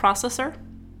enough processor to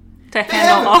They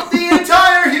handle all. have the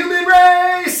entire human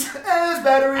race as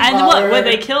battery And powered. what, would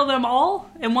they kill them all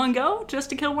in one go just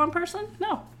to kill one person?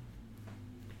 No.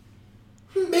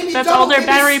 Maybe That's double, all their maybe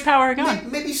battery s- power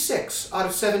gun. Maybe 6 out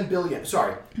of 7 billion.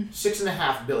 Sorry,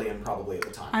 6.5 billion probably at the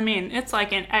time. I mean, it's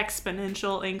like an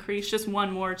exponential increase. Just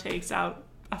one more takes out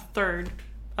a third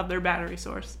of their battery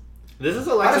source. This is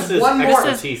Alexis' one more.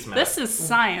 expertise, man. This is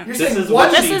science. You're This saying is one,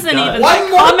 what This she isn't does. even One like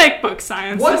more- comic book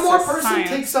science. one This more is person science.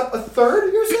 takes up a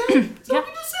third, you're saying? Is that Yeah. what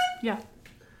you just said? Yeah.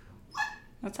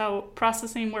 That's how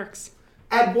processing works.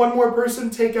 Add one more person,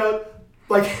 take out,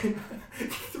 like,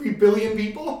 3 billion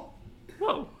people?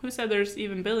 Whoa, who said there's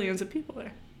even billions of people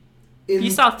there? In,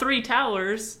 You saw 3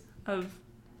 towers of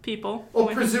people. well,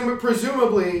 When-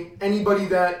 presumably, anybody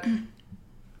that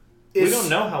We is... don't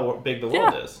know how big the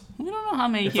world Yeah. is. We don't know how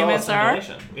many It's all a humans there are.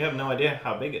 simulation. We have no idea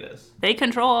how big it is. They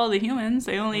control all the humans.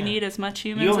 They only Yeah. need as much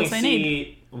You humans only as they need.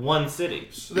 see one city.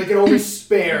 So they can only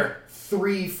spare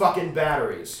 3 fucking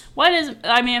batteries.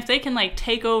 I mean, if they can like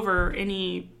take over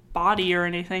any body or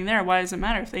anything there, why does it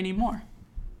matter if they need more?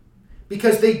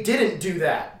 Because they didn't do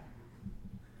that.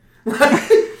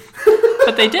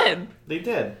 But they did. They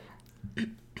did.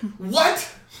 What?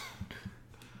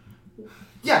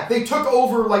 Yeah, they took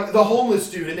over, like, the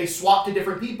homeless dude and they swapped to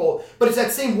different people, but it's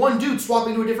that same one dude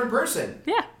swapping to a different person.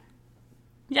 Yeah.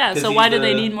 Yeah, 'Cause so why he's do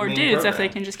they the need more main dudes if they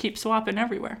program. can just keep swapping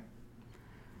everywhere?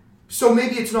 So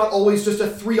maybe it's not always just a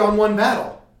 3-on-1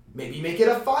 battle. Maybe make it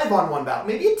a 5-on-1 battle.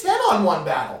 Maybe a 10-on-1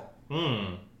 battle.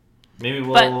 Maybe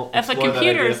we'll But if a explore that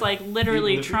computer idea is like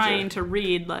literally in the future. trying to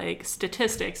read like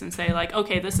statistics and say like,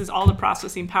 okay, this is all the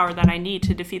processing power that I need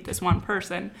to defeat this one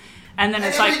person, and then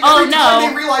it's And like, every oh time they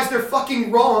no, realize they're fucking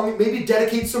wrong, maybe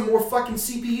dedicate some more fucking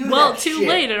CPU to well, that too shit.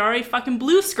 late, it already fucking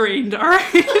blue screened. All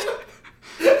right,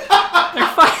 they're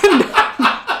fucking.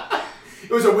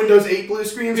 It was a Windows 8 blue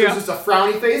screen, so Yeah. it was just a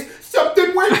frowny face.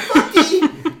 Something went funky!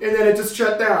 And then it just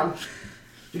shut down.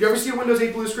 Did you ever see a Windows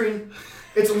 8 blue screen?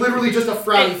 It's literally just a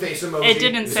frowny face emoji. It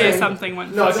didn't say saying- something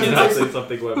went. No, it fucking- Did doesn't not say- say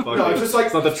something went fucking. No, it's just like...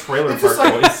 It's not the trailer It's just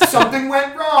park like, voice. something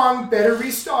went wrong, better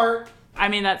restart. I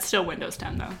mean, that's still Windows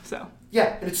 10 though. So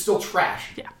Yeah, and it's still trash.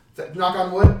 yeah. Knock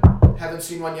on wood, haven't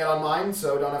seen one yet on mine,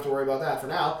 so don't have to worry about that for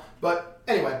now. But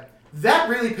anyway, that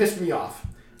really pissed me off.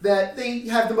 That they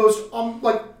have the most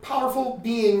powerful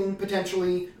being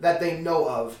potentially that they know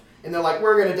of, and they're like,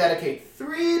 we're gonna dedicate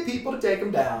 3 people to take them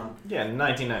down. Yeah, in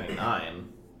 1999.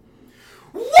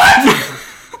 What?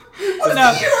 What does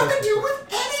No. the year have to do with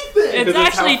anything? It's Because it's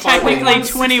actually how far away technically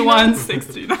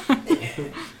 2169.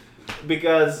 2169.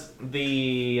 Because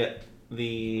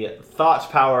the thought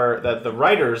power that the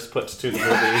writers put to the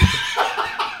movie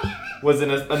was in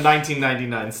a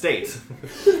 1999 state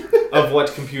of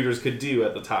what computers could do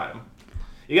at the time.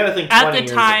 You got to think 20 At the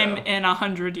years time, ago. in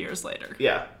 100 years later.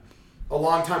 Yeah. A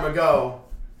long time ago,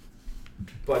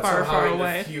 but Far, somehow far in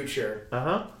away. the future.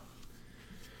 Uh-huh.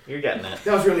 You're getting it.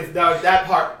 That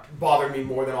part bothered me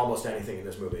more than almost anything in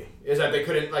this movie. Is that they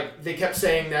couldn't, they kept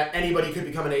saying that anybody could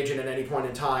become an agent at any point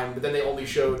in time, but then they only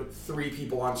showed 3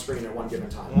 people on screen at one given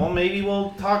time. Well, maybe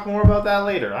we'll talk more about that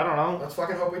later. I don't know. Let's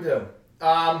fucking hope we do.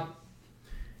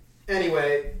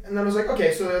 Anyway, and then I was like,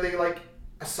 okay, so are they like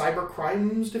a cyber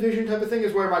crimes division type of thing?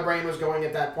 Is where my brain was going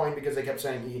at that point, because they kept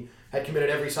saying he had committed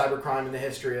every cyber crime in the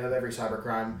history of every cyber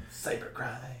crime.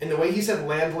 Cybercrime. And the way he said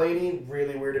landlady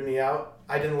really weirded me out.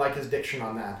 I didn't like his diction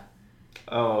on that.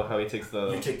 Oh, how he takes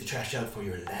the... You take the trash out for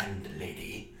your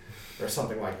landlady. Or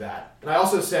something like that. And I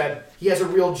also said, he has a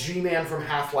real G-Man from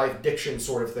Half-Life diction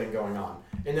sort of thing going on.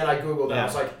 And then I Googled it, and I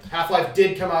was like, Half-Life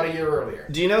did come out a year earlier.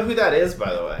 Do you know who that is,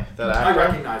 by the way? That I actor?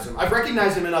 recognize him. I've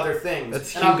recognized him in other things.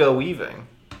 That's And I'm- Hugo Weaving,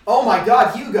 Oh my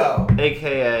god, Hugo!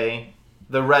 a.k.a.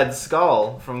 the Red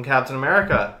Skull from Captain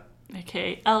America.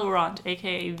 AKA Elrond,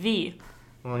 AKA V.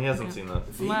 Well, he hasn't seen the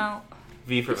Well,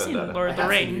 V for you've seen Vendetta. Lord of I the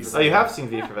have seen Rings. V Oh, you have seen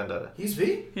V for Vendetta. He's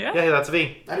V? Yeah. Yeah, that's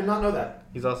V. I did not know that.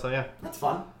 He's also, yeah. That's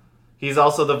fun. He's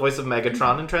also the voice of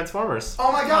Megatron in Transformers.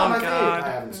 Oh my god, Oh, my God. fave.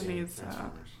 I haven't seen He's,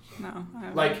 Transformers. No. I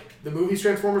haven't. Like the movies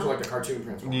Transformers or like the cartoon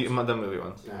Transformers? The movie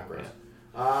ones. Nah, gross.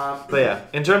 But yeah,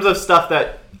 in terms of stuff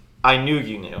that I knew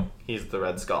you knew, he's the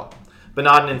Red Skull. But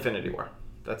not in Infinity War.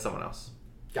 That's someone else.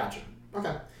 Gotcha.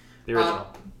 Okay. The original.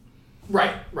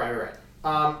 Right.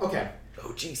 Okay.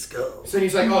 OG Skull. So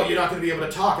he's like, oh, you're not going to be able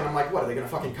to talk. And I'm like, what, are they going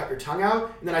to fucking cut your tongue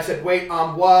out? And then I said, wait,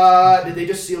 what? Did they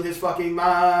just seal his fucking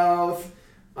mouth?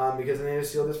 Because then they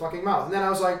just sealed his fucking mouth. And then I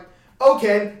was like,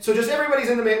 okay, so just everybody's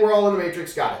in the we're all in the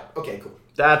Matrix. Got it. Okay, cool.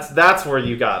 That's where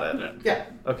you got it. Yeah.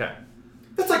 Okay.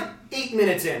 That's like 8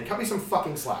 minutes in. Cut me some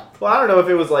fucking slack. Well, I don't know if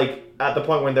it was like at the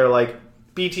point when they're like,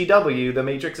 BTW, the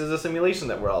Matrix is a simulation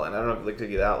that we're all in. I don't know if it took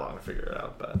you that long to figure it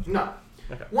out, but No.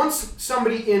 Okay. Once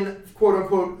somebody in, quote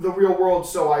unquote, the real world,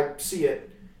 so I see it,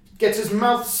 gets his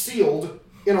mouth sealed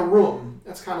in a room,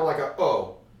 that's kind of like a,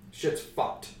 oh, shit's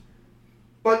fucked.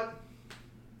 But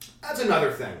that's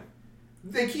another thing.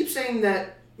 They keep saying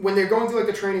that when they're going through like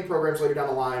the training programs later down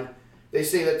the line, they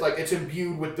say that like it's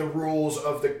imbued with the rules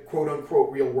of the quote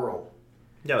unquote real world.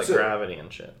 yeah, like So- gravity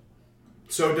and shit.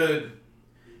 So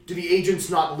do the agents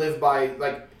not live by,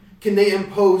 like, can they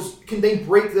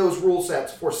break those rule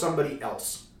sets for somebody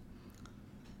else?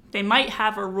 They might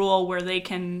have a rule where they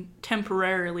can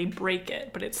temporarily break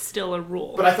it, but it's still a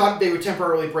rule. But I thought they would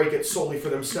temporarily break it solely for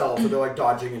themselves, so they're like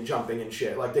dodging and jumping and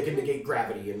shit. Like they can negate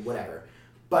gravity and whatever.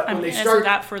 But I when mean, they is start,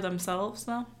 that for themselves,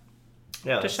 though?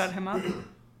 Yeah, To that's- shut him up?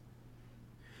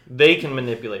 they can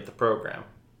manipulate the program.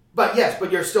 but yes,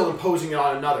 but you're still imposing it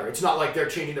on another. It's not like they're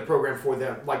changing the program for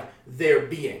them, like their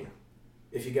being.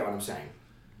 If you get what I'm saying.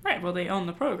 Right, well, they own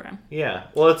the program. Yeah.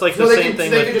 Well, it's like So the they same can,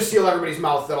 thing they with can just seal everybody's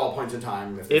mouth at all points in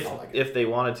time if they felt like it. if they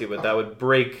wanted to, but that would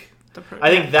break. The program.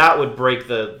 I think that would break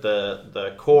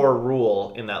the core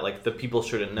rule in that like the people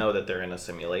shouldn't know that they're in a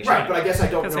simulation. Right, but I guess I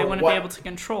don't Because know they wouldn't what, be able to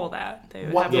control that. They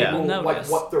would what have the people rule, like notice.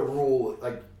 what the rule,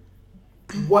 like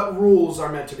what rules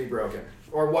are meant to be broken,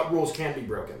 or what rules can be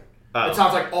broken. Oh. It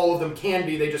sounds like all of them can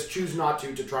be. They just choose not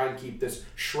to try and keep this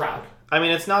shroud. I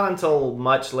mean, it's not until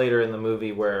much later in the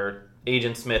movie where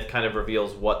Agent Smith kind of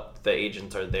reveals what the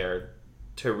agents are there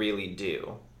to really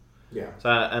do. Yeah. So,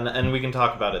 and we can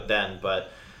talk about it then,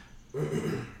 but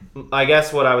I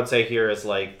guess what I would say here is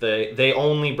like they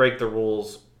only break the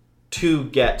rules to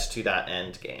get to that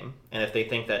end game. And if they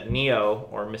think that Neo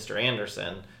or Mr.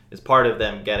 Anderson is part of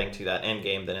them getting to that end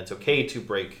game, then it's okay to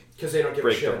break Because they don't give a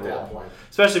break shit the at rule. that point.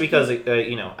 Especially because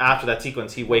after that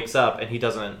sequence, he wakes up and he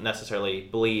doesn't necessarily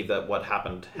believe that what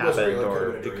happened was happened, real, it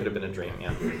or could've been a it could have been a dream.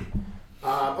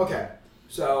 Yeah. Okay,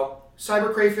 so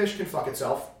cyber crayfish can fuck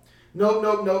itself. Nope.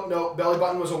 Belly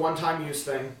button was a one-time use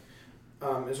thing,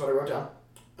 is what I wrote down.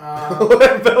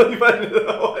 Belly button.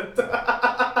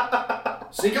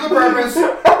 Singular purpose.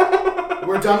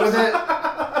 We're done with it.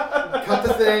 Cut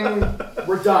the thing.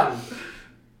 We're done.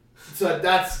 So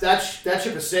that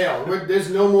ship has sailed. There's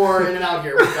no more in and out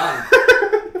here. We're done.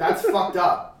 That's fucked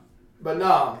up. But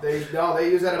no, they use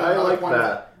that as I another like point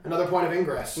that. another point of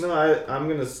ingress. No, I'm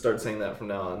gonna start saying that from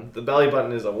now on. The belly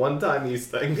button is a one-time use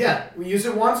thing. Yeah, we use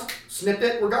it once, snipped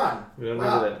it, we're gone. We don't We're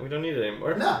out. need it. We don't need it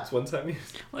anymore. No. It's one-time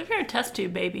use. What if you're a test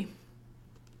tube baby?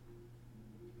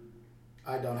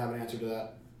 I don't have an answer to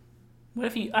that.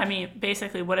 What if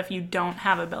basically, what if you don't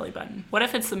have a belly button? What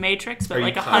if it's the Matrix, but Are you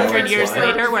like kind of 100 like years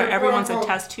flying? later, where Quote, everyone's a unquote.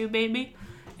 test tube baby,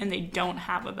 and they don't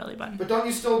have a belly button? But don't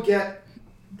you still get?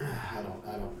 I don't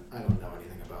know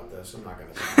anything about this. I'm not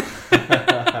gonna.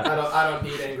 Tell I don't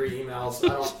need angry emails.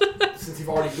 I don't. Since you've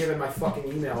already given my fucking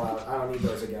email out, I don't need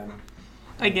those again.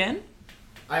 Again?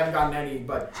 I haven't gotten any,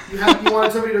 but you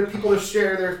wanted people to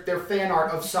share their fan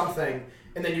art of something,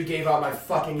 and then you gave out my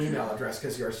fucking email address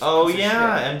because you're a Oh piece of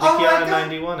yeah, shit. Oh my God.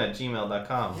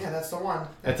 mdkiara91@gmail.com. Yeah, that's the one.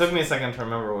 It took me a second to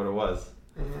remember what it was.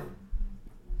 Mhm.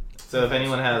 So if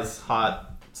anyone has hot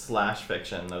slash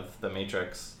fiction of the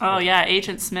Matrix, Oh yeah,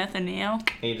 Agent Smith and Neo.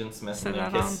 Agent Smith Said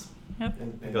and that a kiss.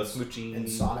 And Go Smoochie. and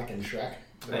Sonic and Shrek.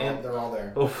 They're all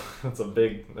there. Oh, that's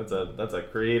a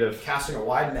creative. Casting a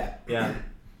wide net. Yeah.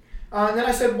 And then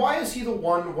I said, why is he the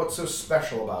one? What's so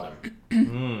special about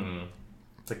him?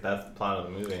 It's like that's the plot of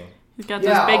the movie. He's got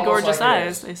Yeah, those big almost gorgeous like it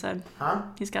eyes, is. they said. Huh?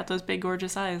 He's got those big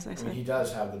gorgeous eyes, they I mean, said. he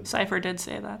does have the. Cypher did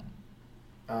say that.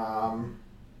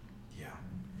 Yeah.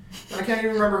 And I can't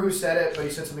even remember who said it, but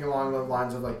he said something along the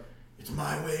lines of like, "It's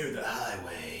my way or the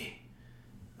highway."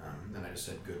 Then I just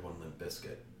said, "Good one, Limp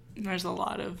Biscuit." There's a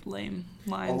lot of lame A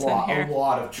lines in here.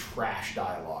 lot of trash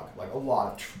dialogue. Like, a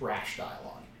lot of trash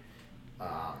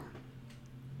dialogue.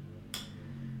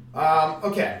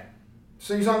 Okay.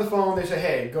 So he's on the phone. They say,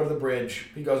 hey, go to the bridge.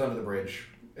 He goes under the bridge.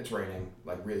 It's raining.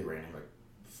 Like, really raining. Like,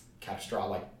 catastrophic,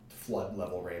 like, flood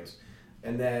level rains.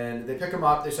 And then they pick him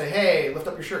up. They say, hey, lift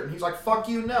up your shirt. And he's like, fuck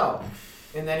you, no.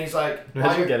 And then he's like,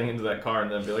 Imagine getting into that car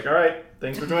and then be like, all right,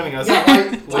 thanks for joining us. yeah,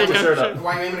 Lift your shirt up.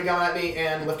 why are you aiming a gun at me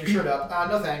and lift your shirt up?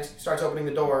 No thanks. He starts opening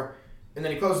the door. And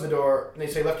then he closes the door. And they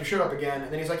say, lift your shirt up again.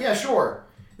 And then he's like, yeah, sure.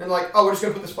 And then like, oh, we're just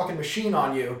going to put this fucking machine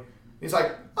on you. And he's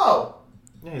like, oh.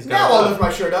 Yeah, he's Now got I'll lift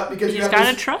my shirt up because you You have just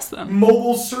gotta this trust them.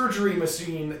 mobile surgery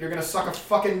machine that you're going to suck a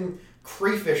fucking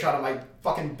crayfish out of my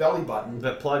fucking belly button.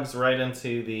 that plugs right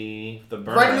into the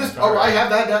burner. Right in this. Oh, I have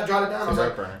that jotted down. I was Cigarette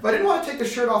like, burner. if I didn't want to take the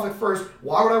shirt off at first,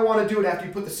 why would I want to do it after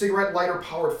you put the cigarette lighter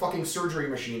powered fucking surgery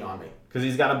machine on me? Because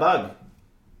he's got a bug.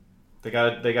 They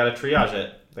gotta triage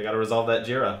it. They gotta resolve that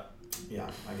Jira. Yeah,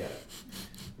 I get it.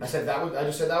 And I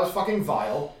just said that was fucking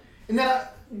vile. And then,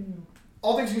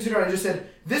 all things considered, I just said,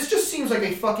 this just seems like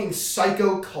a fucking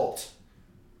psycho cult.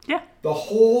 Yeah. The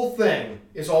whole thing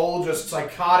is all just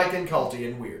psychotic and culty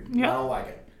and weird. Yeah. I don't like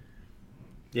it.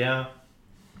 Yeah.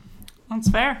 That's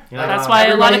fair. Yeah. That's why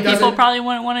a lot of Everybody people doesn't- probably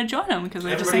wouldn't want to join them because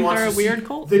they just Everybody think wants they're a to weird see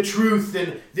cult. the truth,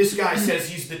 and this guy says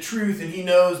he's the truth, and he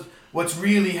knows what's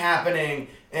really happening.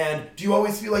 And do you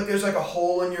always feel like there's like a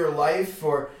hole in your life,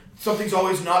 or something's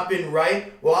always not been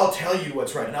right? Well, I'll tell you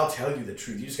what's right, and I'll tell you the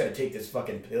truth. You just got to take this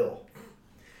fucking pill.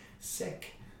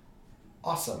 Sick.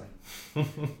 Awesome.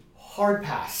 Hard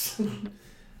pass.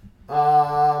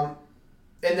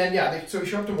 And then so we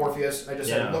show up to Morpheus. I just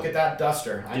Yeah. said, look at that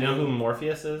duster. Do you know who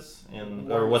Morpheus is?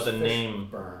 Or what the Fish name...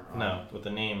 burn. No, what the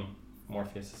name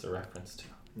Morpheus is a reference to.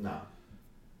 No.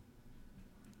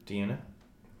 Do you know?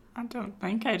 I don't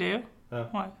think I do. Oh.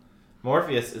 What?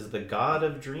 Morpheus is the god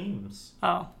of dreams.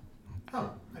 Oh.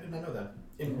 Oh, I did not know that.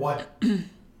 In what?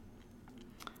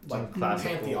 Like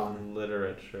Classical Pantheon.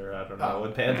 literature. I don't know. Oh.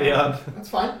 What Pantheon? That's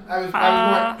fine. I was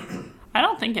more... I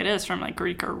don't think it is from like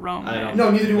Greek or Rome. I don't- No,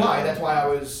 neither do I. That's why I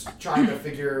was trying to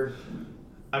figure...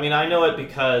 I mean, I know it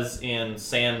because in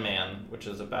Sandman, which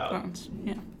is about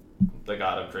Yeah. the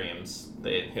god of dreams,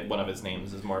 one of his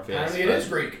names is Morpheus. Apparently it is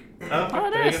Greek. Oh, Oh,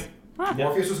 it there you is. go. Ah. Yeah.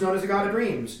 Morpheus was known as the god of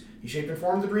dreams. He shaped and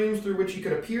formed the dreams through which he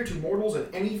could appear to mortals in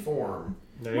any form.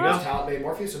 There you His go. talent made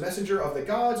Morpheus a messenger of the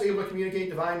gods, able to communicate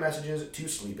divine messages to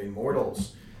sleeping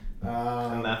mortals.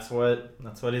 And that's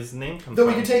what his name comes Though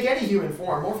from. he could take any human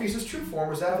form, Morpheus' true form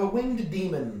was that of a winged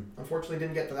demon. Unfortunately,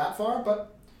 didn't get to that far,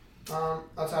 but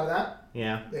outside of that,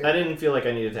 Yeah, There. I didn't feel like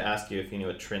I needed to ask you if you knew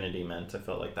what Trinity meant. I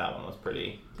felt like that one was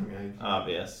pretty I mean,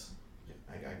 obvious.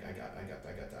 I got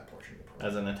that portion of the program.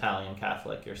 As an Italian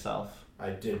Catholic yourself, I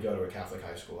did go to a Catholic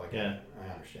high school. Yeah.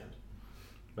 I understand.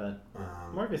 but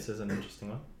Morpheus is an interesting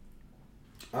one.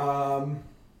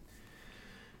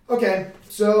 Okay,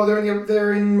 so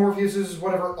they're in Morpheus's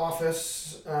whatever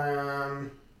office.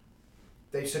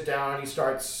 They sit down and he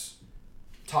starts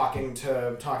talking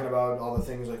about all the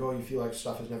things like, oh, you feel like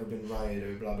stuff has never been right,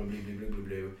 or blah blah blah blah blah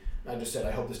blah blah. I just said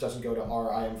I hope this doesn't go to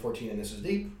RIM14 and this is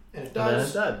deep, and it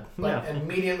does. And then it did. Like, Yeah.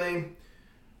 immediately,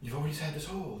 you've always had this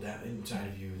hole down inside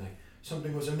of you, like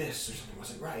something was amiss or something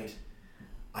wasn't right.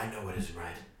 I know what isn't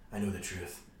right. I know the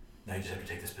truth. Now you just have to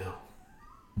take this pill.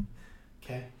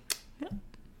 Okay. Yep.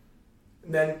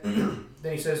 And then,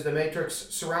 then he says the Matrix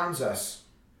surrounds us,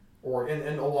 or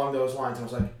in along those lines. And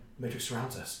I was like, the Matrix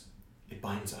surrounds us. It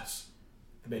binds us.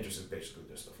 The Matrix is basically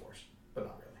just the Force, but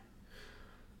not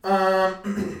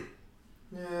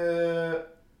really.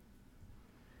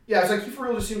 Yeah, it's like he for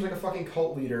real just seems like a fucking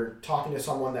cult leader talking to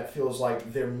someone that feels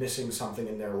like they're missing something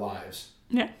in their lives.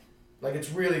 Yeah. Like it's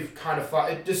really kind of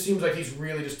fun. It just seems like he's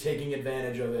really just taking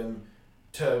advantage of him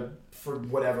for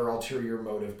whatever ulterior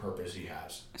motive purpose he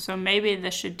has. So maybe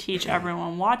this should teach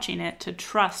everyone watching it to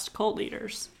trust cult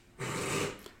leaders.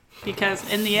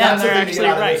 Because in the end, That's they're the thing to actually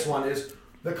get out right. of this one is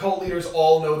the cult leaders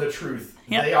all know the truth.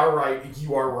 Yep. They are right.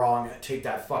 You are wrong. Take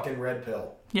that fucking red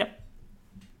pill. Yep.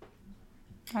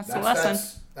 That's the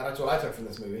lesson. That's what I took from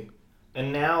this movie.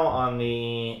 And now on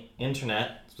the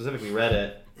internet, specifically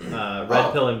Reddit,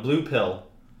 red pill and blue pill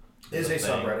Is a thing.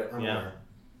 subreddit. I'm Yeah. aware.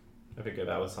 I figured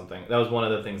that was something. That was one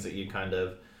of the things that you kind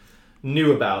of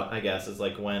knew about, I guess, is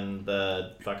like when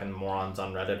the fucking morons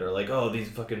on Reddit are like, oh, these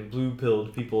fucking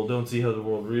blue-pilled people don't see how the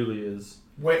world really is.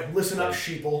 Wait, listen up, Like-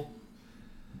 sheeple.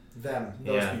 Them,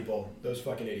 those Yeah. people, those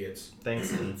fucking idiots.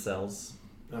 Thanks, incels.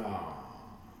 Oh,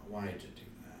 why did you do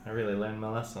that? I really learned my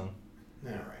lesson.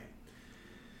 All right.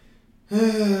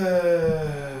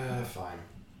 Fine.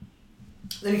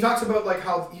 Then he talks about like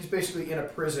how he's basically in a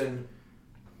prison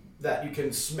that you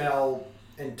can smell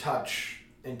and touch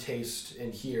and taste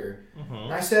and hear. Mm-hmm.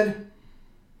 And I said,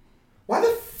 why the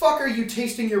fuck are you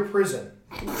tasting your prison?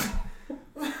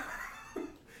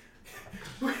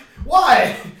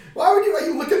 Why? Why would you? Are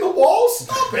you licking the walls?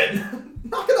 Stop it!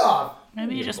 Knock it off.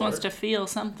 Maybe he just wants to feel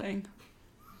something.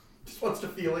 Just wants to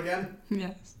feel again.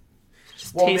 Yes.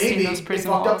 Just Well, tasting maybe those they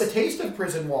prison fucked up walls. the taste of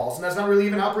prison walls, and that's not really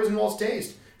even how prison walls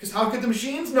taste. Because how could the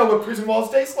machines know what prison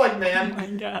walls taste like, Oh man? my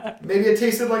god. Maybe it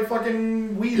tasted like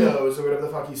fucking Weedos or whatever the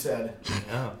fuck he said.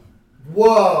 Yeah.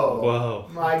 Whoa. Whoa.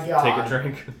 My God. Take a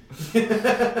drink.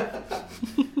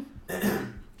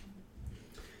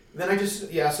 Then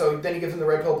so then he gives him the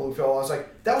red pill, blue pill. I was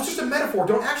like, that was just a metaphor.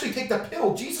 Don't actually take the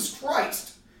pill. Jesus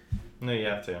Christ. No, you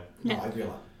have to. Yeah. No, I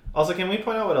realize. Also, can we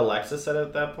point out what Alexa said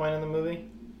at that point in the movie?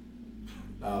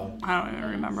 Oh. I don't even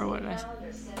remember what I said.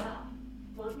 Calendar set up.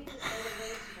 Want me to send a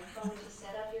link to your phone to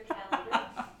set up your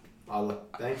calendar?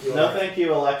 Thank you. No, thank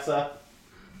you, Alexa.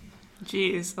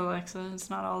 Jeez, Alexa, it's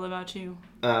not all about you.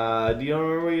 Do you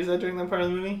remember what you said during that part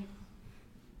of the movie?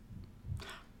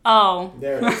 Oh,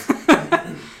 There it is.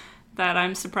 that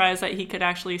I'm surprised that he could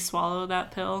actually swallow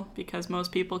that pill because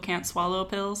most people can't swallow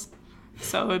pills.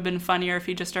 So it would have been funnier if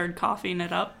he just started coughing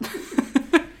it up.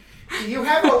 Do you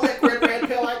have a liquid red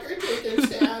pill I could take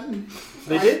instead?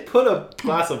 They did put a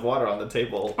glass of water on the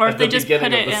table. Or at if they the just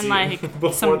beginning put of it the in scene like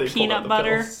before some they pulled out peanut the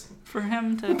butter pills. for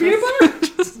him to Peanut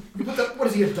butter? What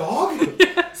is he, a dog?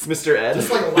 Mr. Ed.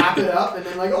 Just like lap it up and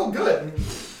then like, oh, good. And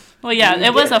Well, yeah, You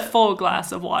it was did. a full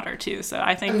glass of water too, so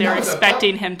I think I mean, they were that was a-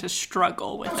 expecting him to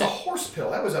struggle that with was a it. horse pill.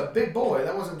 That was a big boy.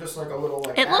 That wasn't just like a little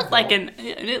like. It looked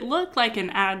Advil. like an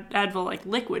Advil like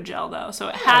liquid gel though, so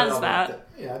it I don't has know about that.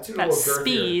 Yeah, it's a that little girthier.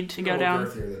 speed to It's a go little down.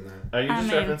 girthier than that. Are you I just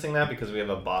mean- referencing that because we have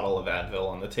a bottle of Advil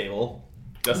on the table?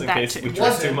 Just in That case too. we It drink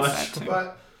Wasn't, too much. That too.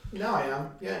 but now I am.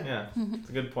 Yeah. Yeah, it's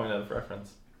a good point of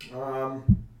reference.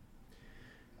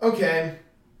 Okay.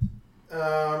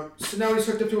 So now he's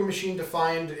hooked up to a machine to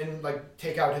find and like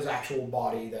take out his actual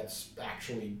body that's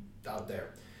actually out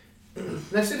there. And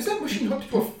I said, is that machine hooked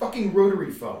to a fucking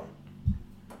rotary phone?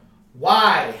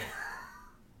 Why?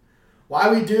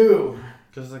 Why we do?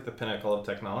 Because it's like the pinnacle of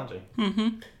technology.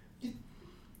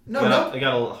 No. They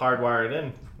got to hardwire it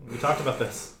in. We talked about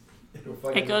this.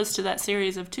 It goes to that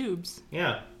series of tubes.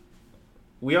 Yeah.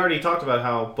 We already talked about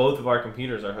how both of our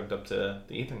computers are hooked up to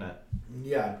the Ethernet.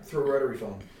 Yeah, through a rotary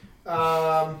phone.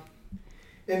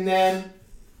 And then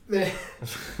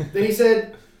he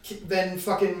said, then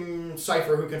fucking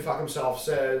Cypher, who can fuck himself,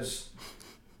 says,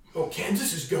 oh,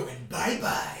 Kansas is going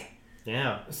bye-bye.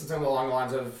 Yeah. This is something along the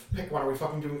lines of, pick one, are we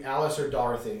fucking doing Alice or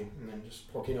Dorothy? And then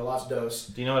just Porquino Las Dos.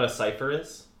 Do you know what a cipher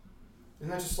is? Isn't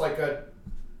that just like a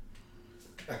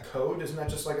code? Isn't that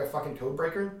just like a fucking code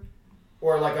breaker?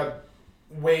 Or like a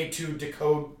way to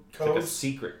decode It's like a codes?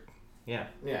 secret. Yeah.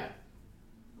 Yeah.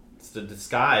 It's the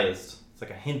disguised. It's like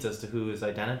a hint as to who his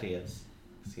identity is.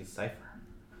 See, it's cipher.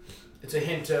 It's a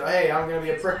hint to, hey, I'm gonna be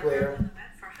a prick later.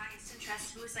 For highest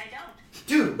interest whose I don't.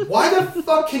 Dude, why the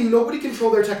fuck can nobody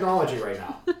control their technology right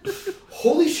now?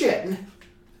 Holy shit.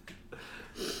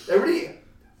 Everybody,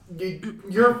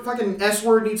 your fucking S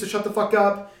word needs to shut the fuck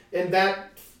up, and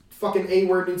that fucking A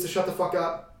word needs to shut the fuck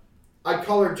up. I'd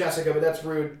call her Jessica, but that's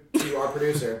rude to our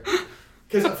producer.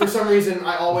 Because for some reason,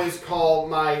 I always call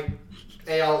my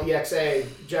Alexa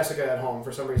Jessica at home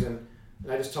for some reason,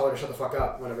 and I just tell her to shut the fuck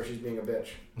up whenever she's being a bitch.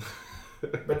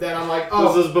 But then I'm like,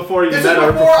 oh, This is before you this met is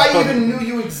our before I even knew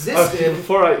you existed.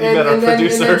 Before you met our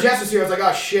producer. And then Jess was here. I was like,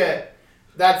 oh shit,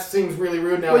 that seems really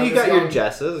rude now. Well, you This got your young-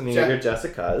 Jesses and you got your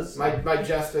Jessicas. My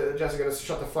Jessica to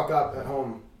shut the fuck up at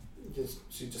home.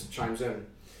 She just chimes in.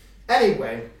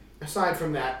 Anyway, aside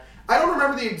from that, I don't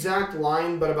remember the exact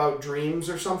line, but about dreams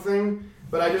or something.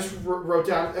 But I just wrote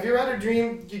down, have you ever had a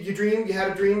dream? You dreamed, you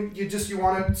had a dream, you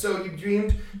wanted, so you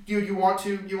dreamed, you want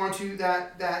to,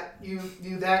 that you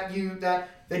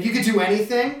could do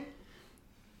anything,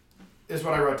 is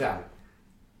what I wrote down.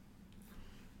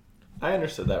 I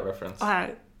understood that reference.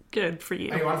 Good for Are you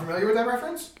you. unfamiliar with that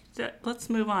reference? Let's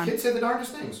move on. Kids say the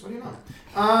darndest things. What do you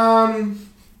know?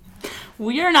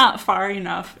 We are not far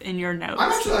enough in your notes. I'm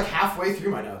actually like halfway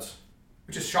through my notes,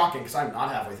 which is shocking because I'm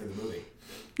not halfway through the movie.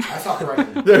 I stopped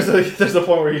writing. There's a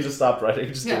point where you just stopped writing.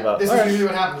 You just gave Yeah, up. this All is right. usually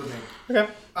what happens with me.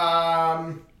 Okay.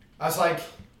 I was like,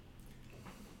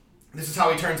 this is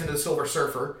how he turns into the Silver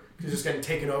Surfer. He's just getting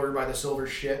taken over by the silver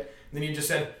shit. And then he just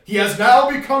said, he has now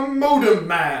become Modem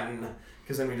Man.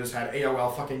 Because then we just had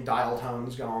AOL fucking dial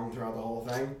tones going throughout the whole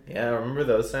thing. Yeah, remember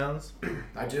those sounds?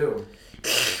 I do.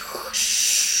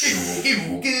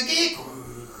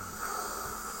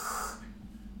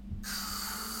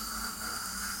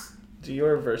 Do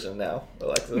your version now,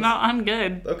 Alexis. No, I'm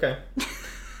good. Okay.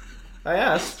 I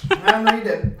asked. I know you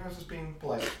did. I was just being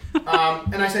polite.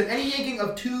 And I said, any yanking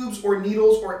of tubes or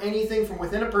needles or anything from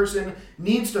within a person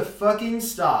needs to fucking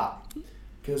stop.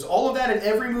 Because all of that in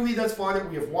every movie thus far that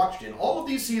we have watched in all of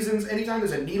these seasons, anytime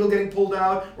there's a needle getting pulled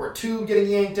out, or a tube getting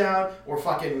yanked out, or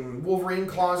fucking Wolverine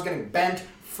claws getting bent,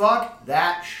 fuck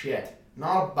that shit.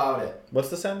 Not about it. What's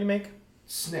the sound you make?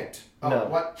 Snicked. Oh, No.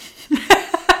 what?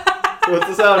 What's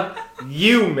the sound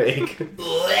you make?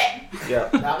 Blech. Yeah.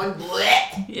 That one?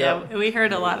 Blech. Yeah, we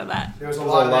heard a lot of that. There was a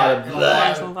There's lot a of lot that. of and a lot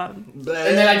There's of- a lot of... And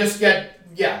then I just get,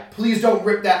 yeah, please don't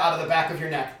rip that out of the back of your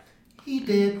neck. He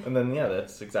did. And then, yeah,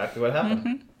 that's exactly what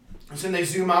happened. And so then they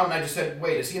zoom out, and I just said,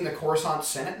 wait, is he in the Coruscant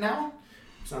Senate now?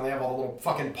 So now they have all the little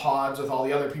fucking pods with all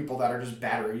the other people that are just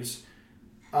batteries.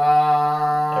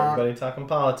 Everybody talking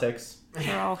politics.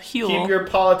 They're all Keep Huel. your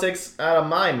politics out of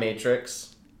my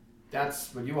matrix.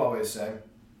 That's what you always say.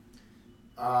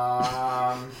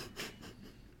 Yeah,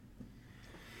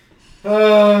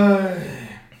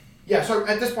 so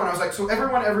at this point I was like, so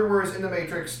everyone everywhere is in the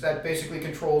Matrix that basically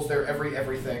controls their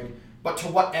everything, but to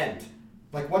what end?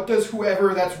 Like, what does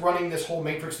whoever that's running this whole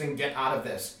Matrix thing get out of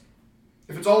this?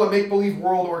 If it's all a make-believe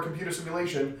world or a computer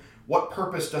simulation, what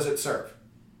purpose does it serve?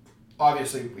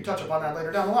 Obviously, we touch upon that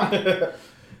later down the line.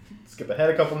 Skip ahead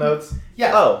a couple notes.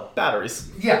 Yeah. Oh, batteries.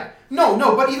 Yeah. No,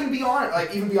 but even beyond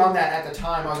that at the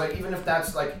time, I was like, even if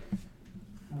that's like,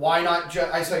 why not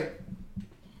just, I say,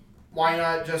 why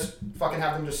not just fucking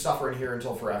have them just suffer in here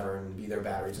until forever and be their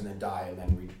batteries and then die and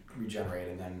then regenerate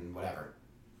and then whatever.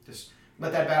 Just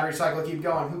let that battery cycle keep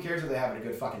going. Who cares if they're having a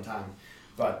good fucking time?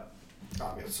 But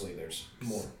obviously there's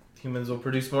more. Humans will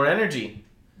produce more energy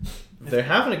if they're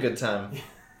having a good time.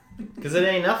 Because it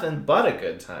ain't nothing but a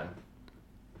good time.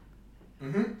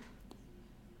 Mm-hmm.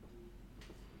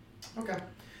 Okay.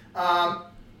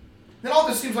 Then all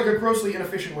this seems like a grossly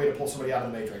inefficient way to pull somebody out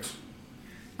of the Matrix.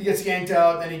 He gets yanked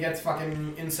out, then he gets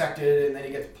fucking insected, and then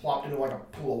he gets plopped into like a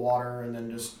pool of water, and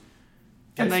then just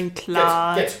And then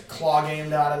claw. gets claw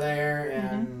gamed out of there,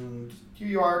 and here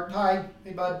you are. Hi,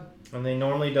 hey bud. And they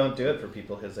normally don't do it for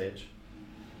people his age.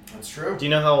 That's true. Do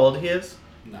you know how old he is?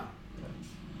 No.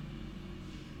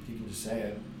 You can just say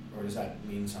it, or does that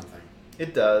mean something?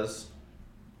 It does.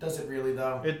 Does it really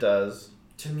though? It does.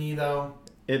 To me though,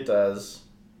 It does.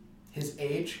 his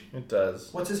age. It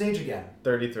does. What's his age again?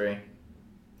 33.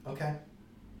 Okay.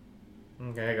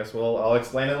 Okay, I guess I'll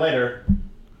explain it later.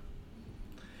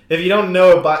 If you don't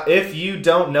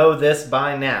know this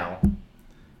by now,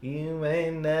 you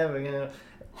ain't never gonna.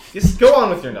 Just go on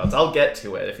with your notes. I'll get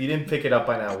to it. If you didn't pick it up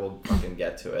by now, we'll fucking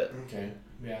get to it. Okay.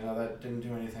 Yeah, no, that didn't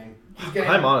do anything.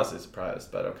 I'm honestly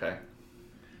surprised, but okay.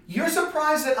 You're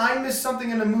surprised that I missed something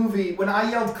in a movie when I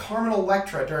yelled Carmen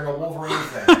Electra during a Wolverine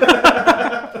thing.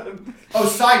 Oh,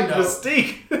 side note.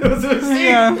 Mystique. It was Mystique.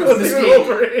 Yeah. It was Mystique.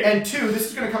 Wolverine. And two, this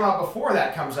is going to come out before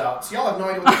that comes out, so y'all have no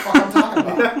idea what the fuck I'm talking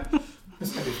about. This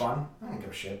is going to be fun. I don't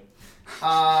give a shit.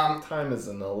 Time is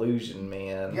an illusion,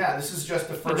 man. Yeah, this is just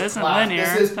the first It isn't class. linear,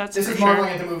 This that's is for marveling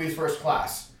sure. at the movie's first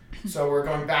class. So we're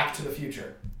going back to the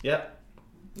future. Yep.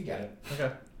 You get it. Okay.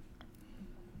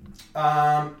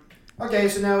 Okay,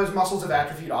 so now his muscles have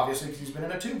atrophied, obviously, because he's been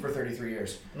in a tube for 33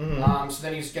 years. Mm-hmm. So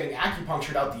then he's getting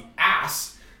acupunctured out the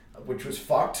ass, which was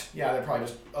fucked. Yeah, they're probably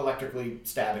just electrically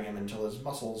stabbing him until his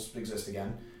muscles exist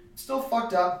again. Still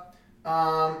fucked up.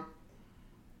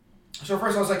 So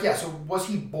first I was like, yeah, so was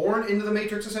he born into the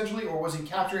Matrix, essentially, or was he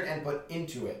captured and put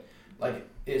into it? Like,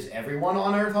 is everyone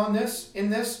on Earth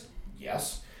in this?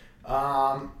 Yes.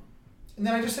 And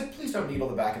then I just said, please don't needle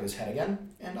the back of his head again.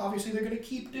 And obviously they're going to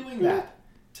keep doing that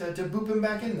to boop him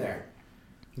back in there.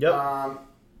 Yep.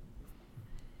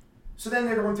 So then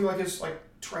they're going through like his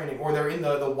training, or they're in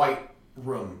the white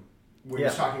room where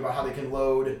he's talking about how they can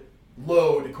load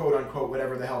quote unquote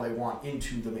whatever the hell they want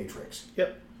into the Matrix.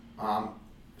 Yep.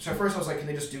 So at first I was like, can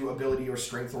they just do ability or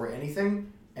strength or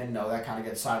anything? And no, that kind of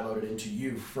gets sideloaded into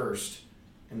you first,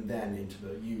 and then into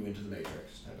the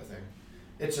Matrix type of thing.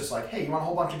 It's just like, hey, you want a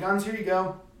whole bunch of guns? Here you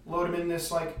go. Load them in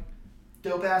this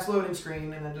dope ass loading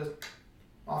screen, and then just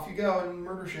off you go and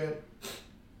murder shit.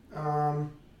 Yeah,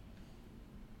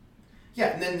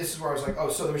 and then this is where I was like, oh,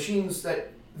 so the machines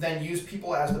that then use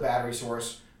people as the battery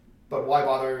source, but why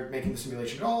bother making the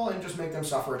simulation at all and just make them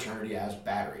suffer eternity as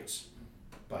batteries?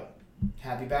 But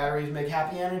happy batteries make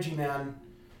happy energy, man.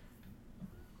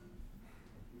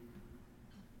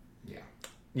 Yeah.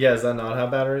 Yeah, is that not how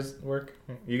batteries work?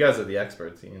 You guys are the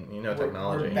experts. You know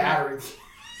technology. We're batteries.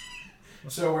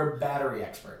 So we're battery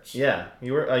experts. Yeah,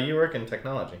 you work in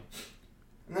technology.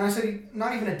 And then I said,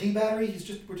 not even a D battery.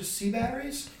 We're just C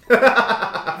batteries.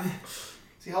 So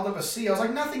he held up a C. I was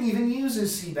like, nothing even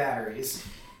uses C batteries.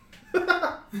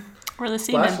 We're the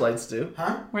seamen. Flashlights do.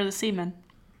 Huh? We're the seamen.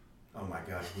 Oh my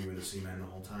god, we were the Seamen the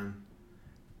whole time.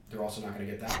 They're also not going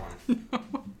to get that one.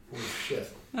 Holy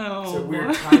shit. Oh. It's a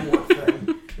weird time warp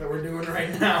thing that we're doing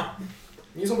right now.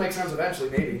 These will make sense eventually,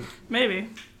 maybe. Maybe.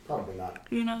 Probably not.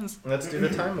 Who knows? Let's do the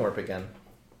time warp again.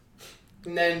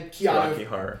 And then Rocky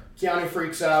Horror. Keanu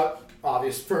freaks out,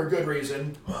 obvious, for a good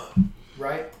reason,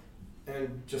 right?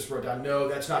 And just wrote down, no,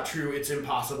 that's not true, it's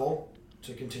impossible,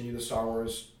 to continue the Star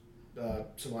Wars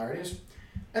similarities.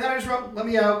 And then I just wrote, let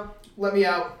me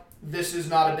out, this is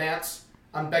not a dance,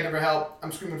 I'm begging for help,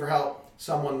 I'm screaming for help,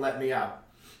 someone let me out.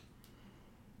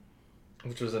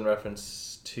 Which was in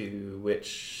reference to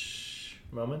which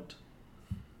moment?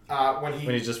 When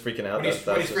he's just freaking out. When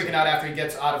he's freaking out after he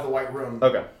gets out of the White Room.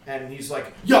 Okay. And he's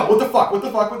like, yo, what the fuck,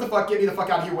 get me the fuck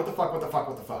out of here, what the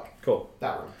fuck. Cool.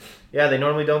 That room. Yeah, they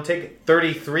normally don't take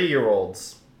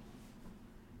 33-year-olds.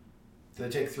 Do they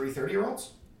take 3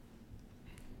 30-year-olds?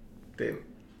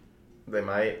 They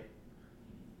might.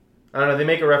 I don't know, they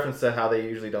make a reference to how they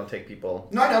usually don't take people.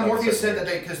 No, I know, Morpheus said that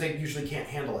because they usually can't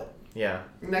handle it. Yeah.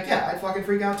 I'm like, yeah, I'd fucking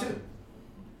freak out too.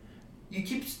 You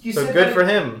so said good that, for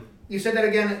him. You said that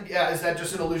again. Yeah, is that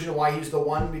just an illusion of why he's the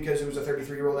one? Because it was a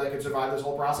 33-year-old that could survive this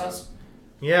whole process?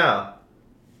 Yeah.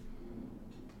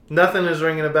 Nothing is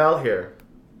ringing a bell here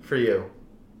for you.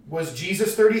 Was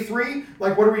Jesus 33?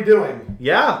 Like, what are we doing?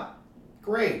 Yeah.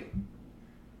 Great.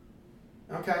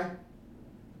 Okay.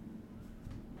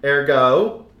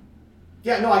 Ergo.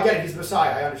 Yeah, no, I get it. He's the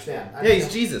Messiah. I understand. Yeah,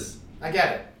 he's Jesus. I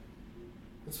get it.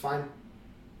 It's fine.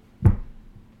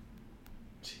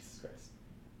 Jesus Christ.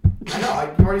 I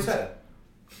know. You already said it.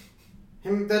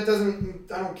 Him. That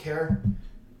doesn't. I don't care.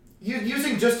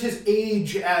 Using just his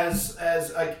age as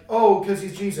like, oh, because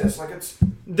he's Jesus. Like, it's.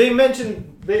 They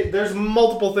mention there's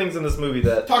multiple things in this movie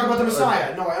that Talk about the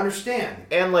Messiah. No, I understand.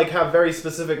 And like have very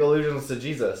specific allusions to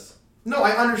Jesus. No,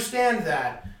 I understand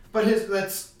that. But his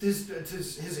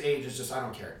age is just, I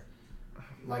don't care.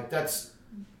 Like, that's...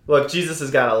 Look, Jesus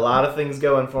has got a lot of things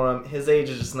going for him. His age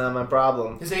is just not my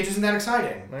problem. His age isn't that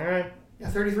exciting. Alright. Yeah,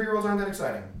 33-year-olds aren't that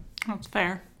exciting. That's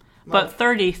fair. No. But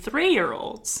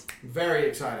 33-year-olds. Very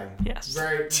exciting. Yes.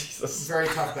 Very, Jesus. very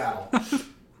tough battle.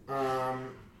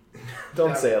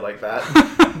 Don't say it like that.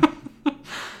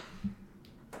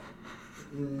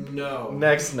 No.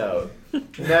 Next note.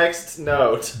 Next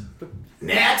note.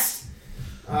 Next!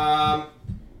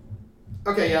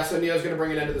 Okay, yeah, so Neo's gonna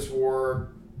bring an end to this war.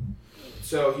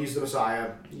 So he's the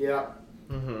Messiah. Yeah.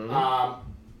 Mm-hmm.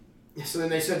 So then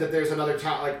they said that there's another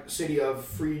city of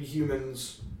freed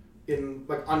humans in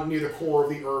near the core of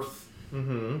the earth.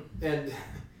 Mm-hmm. And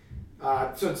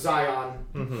so it's Zion.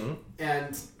 Mm-hmm.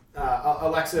 And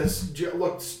Alexis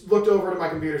looked over to my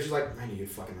computer. She's like, I knew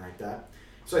you'd fucking write that.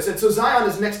 So I said, so Zion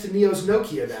is next to Neo's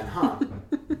Nokia then, huh?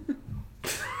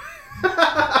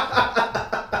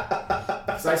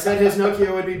 So I said his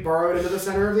Nokia would be burrowed into the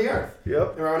center of the earth.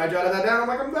 Yep. And when I jotted that down, I'm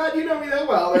like, I'm glad you know me that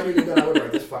well. I knew that I would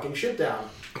write this fucking shit down.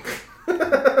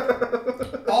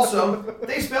 Also,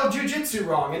 they spelled jujitsu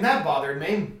wrong, and that bothered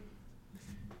me.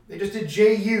 They just did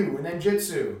J-U and then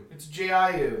jitsu. It's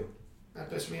J-I-U. That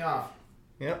pissed me off.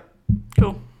 Yep.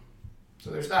 Cool.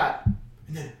 So there's that.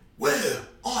 And then, well,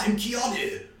 I'm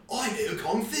Keanu. I know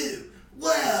Kung Fu.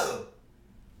 Well.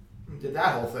 Did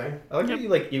that whole thing. I like how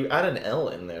you add an L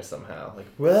in there somehow. Like,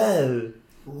 whoa.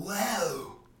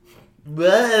 Whoa.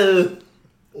 Whoa.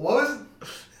 What was it?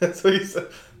 That's what you said.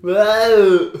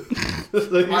 Whoa. That's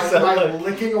what you sound Am I like.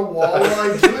 licking a wall while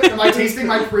I do it? Am I tasting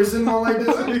my prison while I do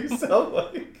That's what it? you sound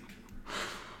like.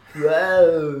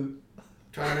 Whoa.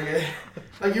 Trying to get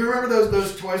like, you remember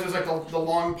those toys? There's like the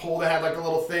long pole that had like a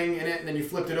little thing in it, and then you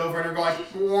flipped it over and you're going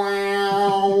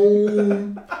wow.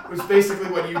 It was basically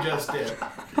what you just did.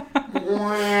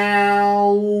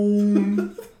 Wow.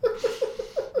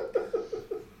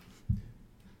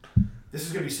 This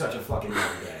is gonna be such a fucking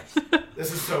long day.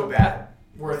 This is so bad.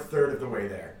 We're a third of the way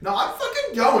there. No, I'm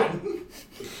fucking going.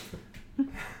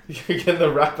 You're gonna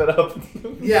wrap it up.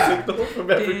 Yeah. Signal from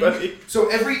everybody. So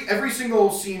every single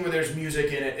scene where there's music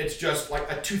in it, it's just like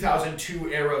a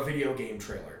 2002 era video game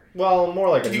trailer. Well, more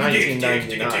like a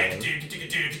 1999.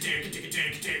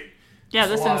 Yeah,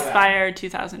 There's this a lot of that. inspired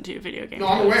 2002 video game. No,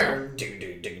 I'm aware. This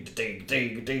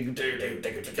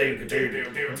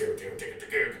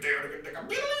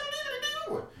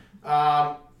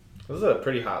was a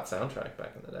pretty hot soundtrack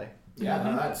back in the day. Yeah,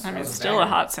 no, that's. I mean, that it's was still a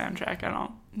banger. hot soundtrack. I don't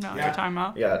know what Yeah. you're talking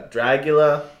about. You got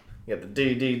Dragula. You got the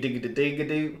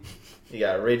do-do-digga-digga-do. You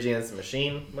got Rage Against the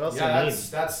Machine. What else Yeah, do you need?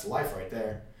 that's life right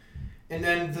there. And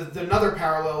then the another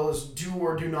parallel is do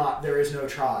or do not. There is no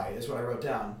try. Is what I wrote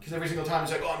down. Because every single time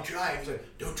he's like, "Oh, I'm trying." He's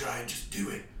like, "Don't try. Just do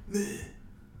it." Meh.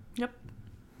 Yep.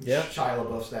 Yeah. Shia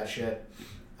LaBeouf's that shit.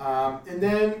 And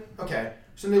then, okay,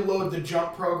 so they load the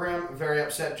Jump program. Very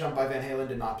upset Jump by Van Halen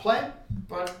did not play,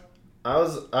 but... I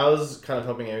was kind of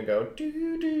hoping it would go do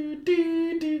do do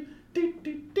do do do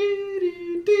do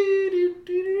do do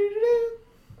do.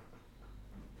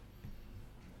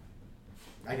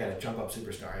 I get it. Jump Up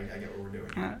Superstar. I get what we're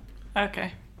doing.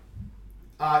 Okay.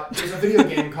 There's a video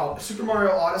game called Super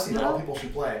Mario Odyssey that all people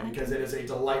should play because it is a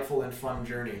delightful and fun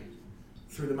journey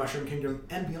through the Mushroom Kingdom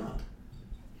and beyond.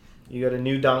 You go to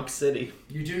New Donk City.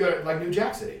 You do go to, like, New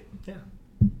Jack City. Yeah.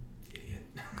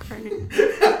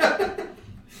 Idiot.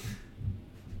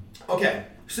 Okay,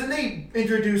 so then they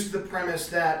introduced the premise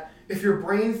that if your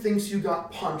brain thinks you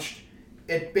got punched,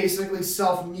 it basically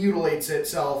self-mutilates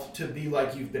itself to be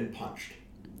like you've been punched.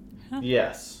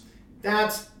 Yes.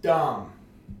 That's dumb.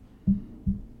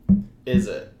 Is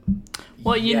it?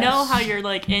 Well, you Yes. know how you're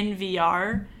like in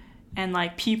VR and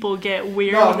like people get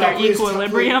weird No, with their please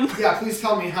equilibrium? please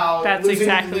tell me how That's losing,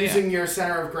 exactly losing your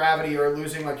center of gravity or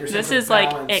losing like your This center is of like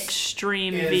balance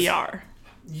extreme is- VR.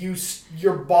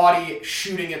 your body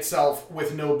shooting itself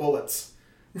with no bullets.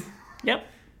 Yep.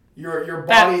 Your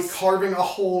body That's- carving a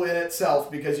hole in itself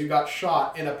because you got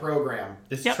shot in a program.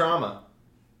 It's Yep. trauma.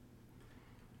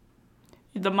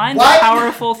 The mind's What? a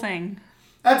powerful thing.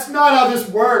 That's not how this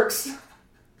works.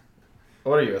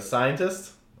 What are you, a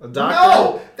scientist? A doctor?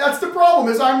 No, that's the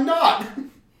problem. Is I'm not,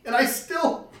 and I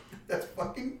still. That's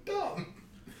fucking dumb.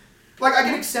 Like I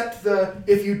can accept the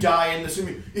if you die in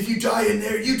the if you die in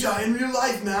there, you die in real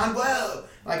life, man. Well,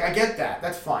 like I get that.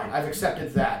 That's fine. I've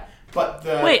accepted that. But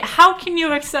the Wait, how can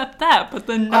you accept that but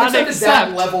then I've not accepted accept?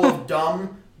 that level of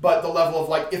dumb. But the level of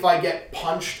like if I get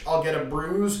punched, I'll get a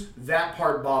bruise. That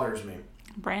part bothers me.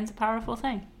 Brain's a powerful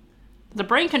thing. The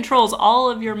brain controls all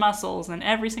of your muscles and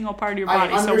every single part of your I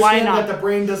body, understand so why not? that the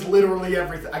brain does literally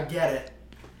everything. I get it.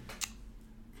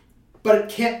 But it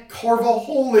can't carve a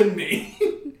hole in me.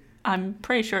 I'm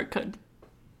pretty sure it could.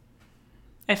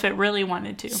 If it really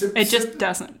wanted to. So- It so- just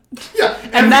doesn't. Yeah,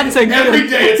 And that's a good every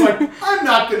day. It's like I'm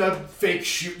not gonna fake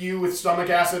shoot you with stomach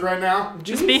acid right now.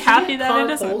 Just be happy that it Carve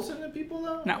isn't. holes into people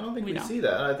though? No, I don't think we we don't. see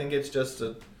that. I think it's just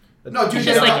a No, dude, It's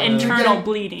get just like a- internal dude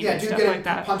bleeding Yeah, and dude, stuff getting like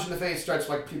that. punch in the face starts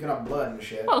like puking up blood and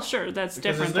shit. Well, sure, that's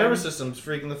because his different. nervous Than, system's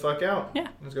freaking the fuck out. Yeah.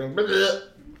 It's going bleh,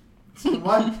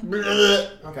 What?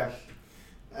 bleh, Okay.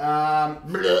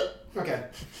 bleh. Okay.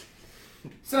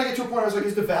 So then I get to a point where I was like,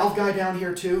 is the valve guy down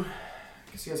here too?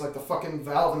 Because he has like the fucking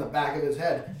valve in the back of his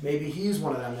head. Maybe he's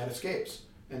one of them that escapes.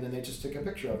 And then they just took a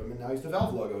picture of him, and now he's the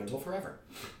valve logo until forever.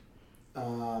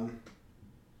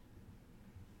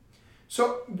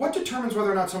 So what determines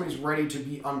whether or not somebody's ready to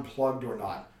be unplugged or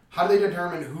not? How do they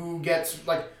determine who gets,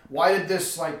 like, why did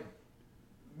this, like,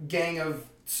 gang of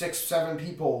 6, 7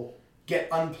 people get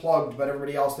unplugged, but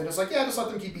everybody else, they're just like, yeah, just let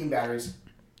them keep being batteries.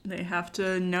 they have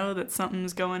to know that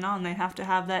something's going on. They have to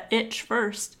have that itch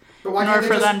first But why in can't order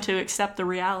they for just, them to accept the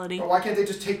reality. But why can't they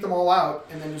just take them all out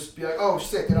and then just be like, oh,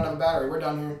 shit, they don't have a battery, we're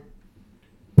done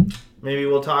here. Maybe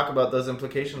we'll talk about those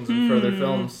implications in further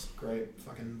films. Great,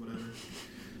 fucking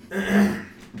whatever.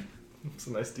 It's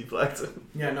a nice deflect.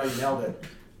 Yeah, no, you nailed it.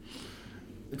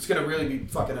 It's gonna really be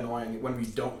fucking annoying when we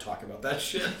don't talk about that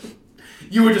shit.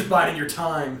 You were just biding your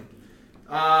time.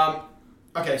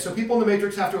 Okay, so people in the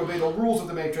Matrix have to obey the rules of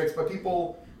the Matrix, but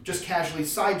people just casually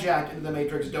sidejacked into the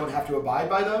Matrix don't have to abide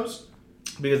by those.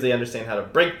 Because they understand how to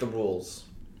break the rules.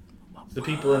 The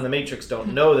people in the Matrix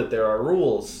don't know that there are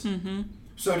rules.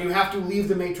 So do you have to leave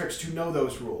the Matrix to know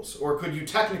those rules? Or could you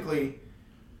technically,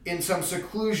 in some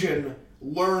seclusion,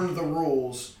 learn the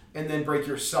rules and then break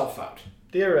yourself out?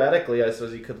 Theoretically, I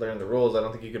suppose you could learn the rules. I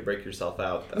don't think you could break yourself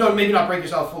out, though. No, maybe not break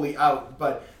yourself fully out,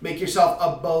 but make yourself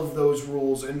above those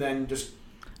rules and then just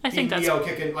I think be that's Neo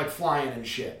kicking, like flying and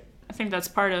shit. I think that's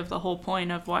part of the whole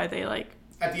point of why they like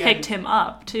At the picked end, him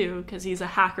up too, because he's a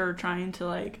hacker trying to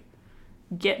like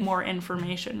get more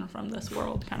information from this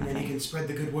world, kind and of then he thing. can spread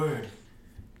the good word.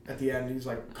 At the end, he's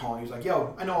like calling. He's like,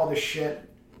 "Yo, I know all this shit.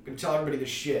 I'm gonna tell everybody this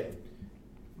shit.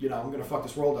 You know, I'm gonna fuck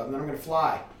this world up, and then I'm gonna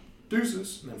fly,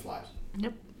 deuces, and then flies."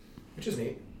 Yep. Which is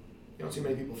neat. You don't see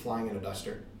many people flying in a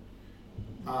duster.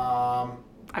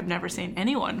 I've never seen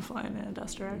anyone flying in a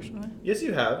duster actually. Yes,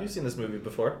 you have. You've seen this movie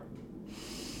before.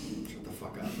 Shut the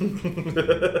fuck up.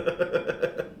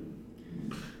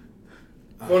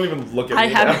 Don't even look at I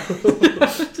me haven't. now.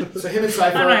 So him and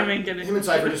Cypher, I'm not even kidding. him and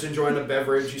Cypher just enjoying a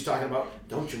beverage. He's talking about,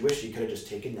 don't you wish you could have just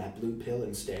taken that blue pill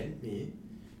instead? Me?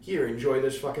 Here, enjoy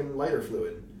this fucking lighter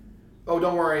fluid. Oh,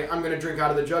 don't worry, I'm gonna drink out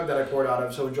of the jug that I poured out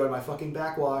of, so enjoy my fucking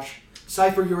backwash.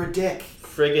 Cypher, you're a dick.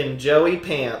 Friggin' Joey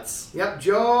Pants. Yep,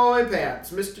 Joey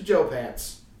Pants, Mr. Joe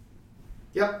Pants.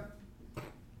 Yep.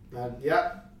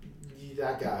 Yep.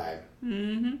 that guy.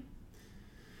 Mm-hmm.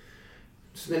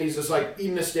 So then he's just like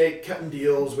eating a steak, cutting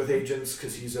deals with agents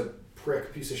because he's a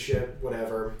prick, piece of shit,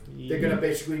 whatever. They're gonna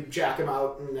basically jack him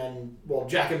out and then, well,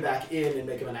 jack him back in and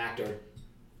make him an actor.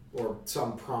 Or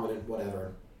some prominent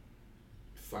whatever.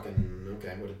 Fucking,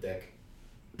 okay, what a dick.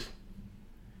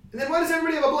 And then why does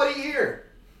everybody have a bloody ear?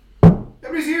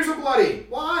 Everybody's ears are bloody.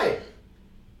 Why?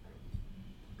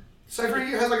 Cypher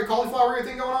has like a cauliflower ear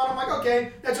thing going on. I'm like,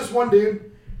 okay, that's just one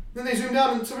dude. Then they zoom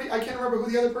down and somebody, I can't remember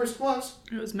who the other person was.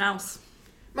 It was Mouse.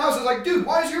 Mouse is like, dude,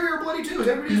 why is your ear bloody too? Is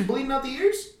everybody just bleeding out the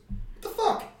ears? What the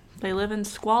fuck? They live in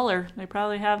squalor. They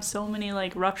probably have so many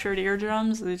like ruptured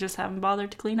eardrums they just haven't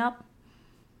bothered to clean up.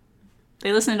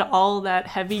 They listen to all that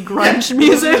heavy grunge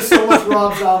music. There's so much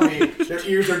Rob Zombie, their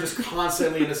ears are just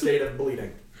constantly in a state of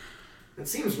bleeding. It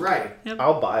seems right. Yep.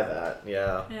 I'll buy that.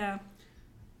 Yeah.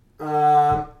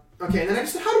 Yeah. Okay, and then I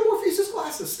just said, how do Morpheus'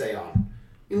 glasses stay on?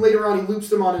 And later on, he loops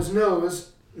them on his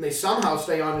nose, and they somehow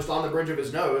stay on just on the bridge of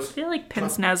his nose. I feel like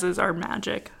pince noses are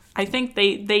magic. I think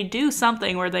they do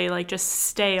something where they like just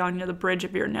stay on the bridge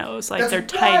of your nose, like That's they're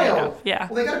tight wild. enough. Yeah.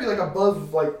 Well, they gotta be like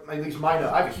above, like, at least my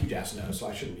nose. I have a huge ass nose, so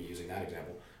I shouldn't be using that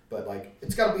example. But like,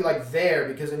 it's gotta be like there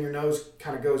because then your nose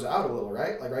kind of goes out a little,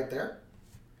 right? Like right there.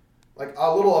 Like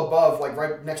a little above, like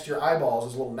right next to your eyeballs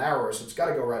is a little narrower, so it's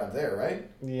gotta go right up there, right?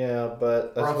 Yeah,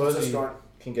 but Or I else it's suppose just you going.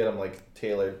 can get them like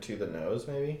tailored to the nose,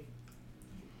 maybe.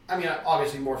 I mean,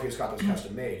 obviously Morpheus got those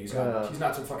custom made. He's Yeah.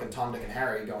 not some fucking Tom, Dick, and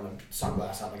Harry going to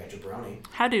sunglass out like a jabroni.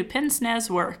 How do pince nez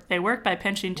work? They work by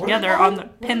pinching What are they together called? on the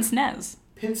pince nez.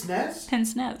 Pince nez?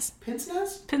 Pince nez. Pince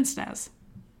nez? Pince nez.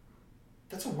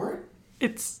 That's a word?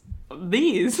 It's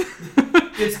these.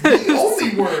 It's the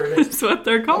only word. That's what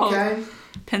they're called. Okay.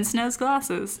 Pince nez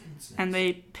glasses. And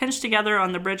they pinch together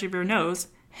on the bridge of your nose,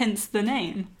 hence the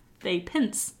name. They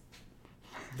pince.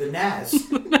 The Naz.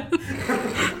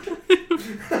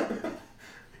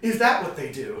 Is that what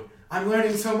they do? I'm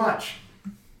learning so much.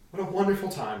 What a wonderful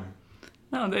time.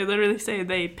 No, they literally say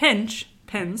they pinch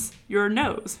your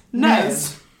nose.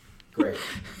 Nez. Great.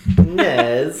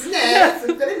 Nez. Nez.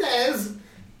 Very Nez.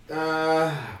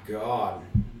 God.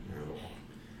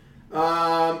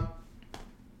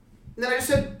 Then I just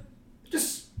said,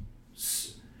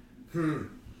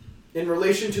 in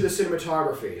relation to the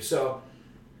cinematography. So,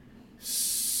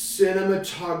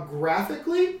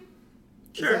 cinematographically?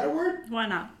 Sure. Is that a word? Why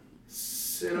not?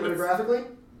 Cinematographically?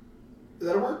 Is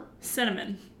that a word?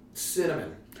 Cinnamon.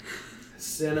 Cinnamon.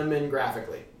 Cinnamon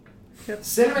graphically. Yep.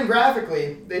 Cinnamon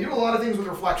graphically, they do a lot of things with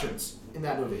reflections in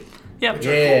that movie. Yep. Which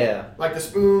are Yeah. cool. Like the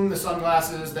spoon, the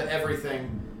sunglasses, the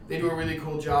everything. They do a really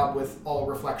cool job with all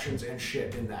reflections and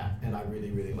shit in that, and I really,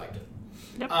 really liked it.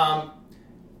 Yep.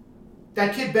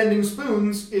 That kid bending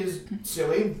spoons is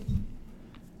silly.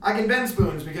 I can bend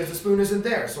spoons because the spoon isn't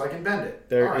there, so I can bend it.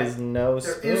 There All is no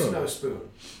There spoon. is no spoon.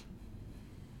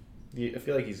 I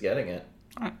feel like he's getting it.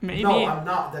 Maybe. No, I'm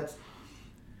not.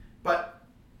 But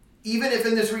even if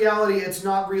in this reality it's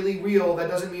not really real, that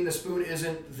doesn't mean the spoon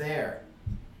isn't there.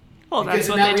 Well, Because that's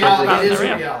in what that they talk about reality, in it the is a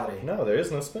real. reality. No, there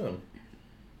is no spoon.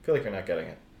 I feel like you're not getting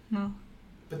it. No.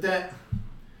 But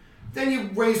then you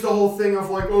raise the whole thing of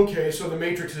like, okay, so the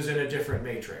Matrix is in a different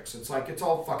Matrix. It's like, it's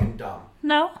all fucking dumb.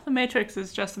 No, the Matrix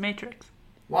is just the Matrix.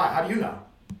 Why? How do you know?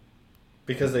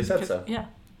 Because they said so. Yeah.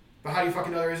 But how do you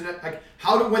fucking know there isn't it? Like,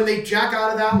 when they jack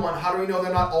out of that one, how do we know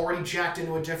they're not already jacked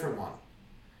into a different one?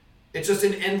 It's just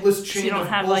an endless So chain you don't of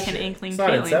have bullshit. like an inkling It's not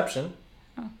feeling. Inception.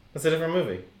 Oh. That's a different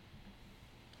movie.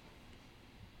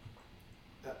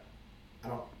 I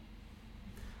don't...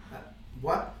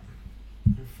 what?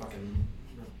 Fucking...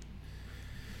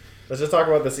 Let's just talk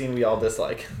about the scene we all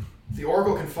dislike. The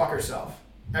Oracle can fuck herself.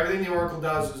 Everything the Oracle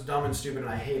does is dumb and stupid, and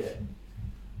I hate it.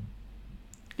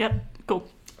 Yep. Cool.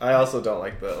 I also don't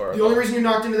like the The Oracle. only reason you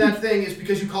knocked into that thing is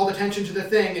because you called attention to the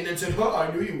thing and then said, "Huh,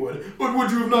 I knew you would. But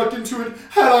would you have knocked into it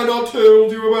had I not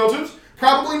told you about it?"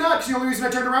 Probably not, because the only reason I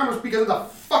turned around was because of the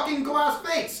fucking glass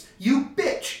face. You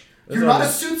bitch. You're not a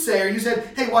soothsayer. You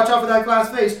said, "Hey, watch out for that glass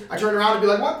face." I turned around and be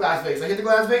like, "What glass face?" I hit the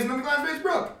glass face and then the glass face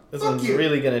broke. This Fuck one's you.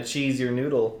 really gonna cheese your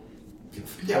noodle.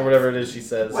 Yeah. Or whatever it is she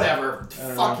says. Whatever. I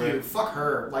don't Fuck remember. you. Fuck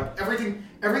her. Like, everything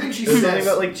she There's says. something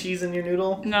about like cheese in your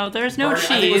noodle? No, there's no I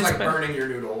think it was cheese. like but burning your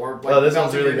noodle or like Oh, this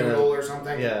one's melting really your gonna- noodle or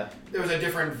something. Yeah. There was a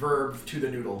different verb to the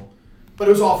noodle. But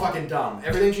it was all fucking dumb.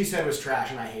 Everything she said was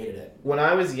trash and I hated it. When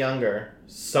I was younger,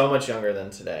 so much younger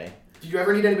than today. Did you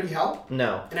ever need anybody help?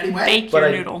 No. In any way? bake But your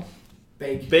I- noodle.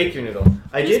 Bake. Bake your noodle.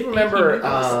 I did remember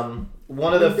noodles.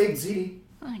 one of the Big ziti.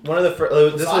 this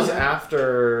was Lasagna.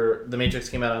 after The Matrix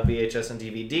came out on VHS and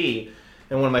DVD,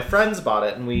 and one of my friends bought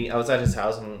it, and I was at his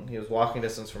house, and he was walking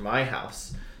distance from my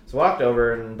house. So I walked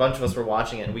over, and a bunch of us were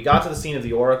watching it, and we got to the scene of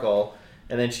the Oracle,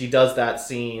 And then she does that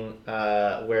scene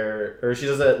or she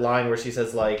does that line where she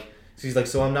says, like, she's like,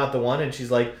 so I'm not the one? And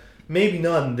she's like, maybe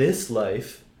not in this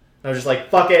life. And I was just like,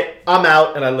 fuck it, I'm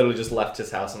out. And I literally just left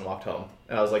his house and walked home.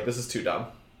 And I was like, this is too dumb.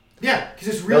 Yeah, because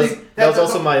it's really... That was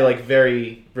also my, like,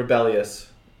 very rebellious,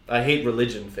 I hate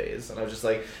religion phase. And I was just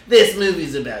like, this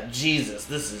movie's about Jesus.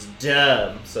 This is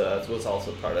dumb. So that was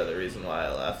also part of the reason why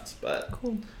I left. But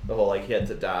Cool. the whole, like, he had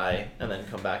to die and then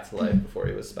come back to life before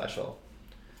he was special.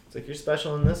 It's like, you're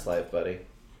special in this life, buddy.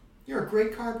 You're a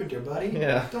great carpenter, buddy.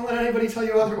 Yeah. Don't let anybody tell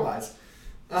you otherwise.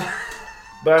 But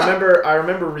I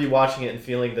remember rewatching it and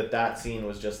feeling that scene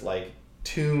was just, like,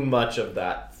 too much of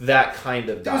that kind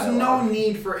of There was dialogue. no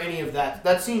need for any of that.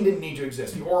 That scene didn't need to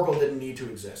exist. The Oracle didn't need to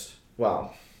exist.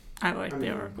 Well, I like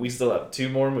the Oracle. we still have 2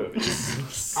 more movies.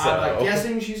 So. I'm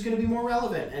guessing she's going to be more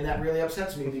relevant, and that really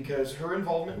upsets me because her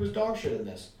involvement was dog shit in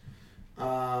this.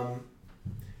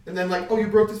 And then, like, oh, you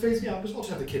broke this vase? Yeah, I'll just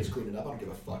have the kids clean it up. I don't give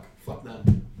a fuck. Fuck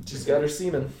them. She's got her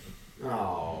semen.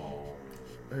 Oh.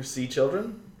 Her sea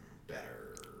children? Better.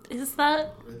 Is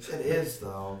that? It is,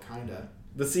 though, kinda.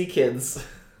 The sea kids.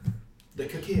 The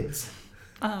kids.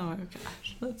 Oh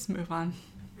gosh, let's move on.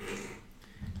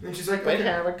 And then she's like, Might okay.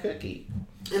 have a cookie.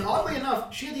 And oddly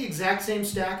enough, she had the exact same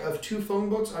stack of 2 phone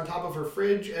books on top of her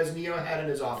fridge as Neo had in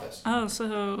his office. Oh,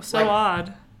 so Like-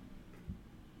 odd.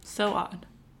 So odd.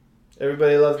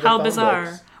 Everybody loves the How phone bizarre.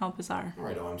 books. How bizarre. All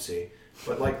right, OMC.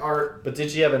 But, like, our... But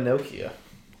did she have a Nokia?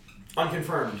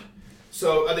 Unconfirmed.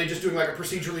 So are they just doing like a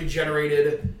procedurally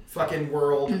generated fucking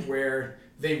world where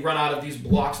they run out of these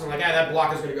blocks and they're like, that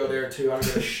block is gonna go there too. I don't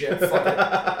give a shit. Fuck it.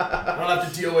 I don't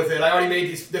have to deal with it. I already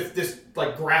made this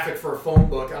like graphic for a phone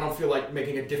book. I don't feel like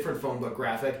making a different phone book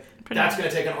graphic. That's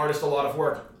gonna take an artist a lot of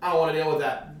work. I don't want to deal with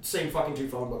that. Same fucking 2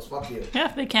 phone books. Fuck you. Yeah,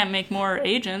 if they can't make more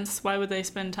agents, why would they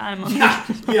spend time on that?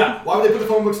 Yeah. Why would they put the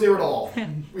phone books there at all?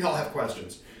 We all have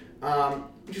questions. And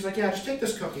she's like, yeah, just take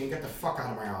this cookie and get the fuck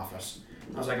out of my office.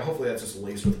 I was like, hopefully that's just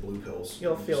laced with blue pills.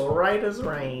 You'll feel right as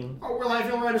rain. Oh, will I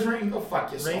feel right as rain? Go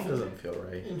fuck yourself. Rain doesn't feel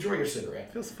right. Enjoy your cigarette.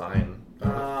 It feels fine. But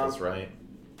it feels right.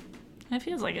 It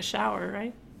feels like a shower,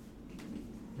 right?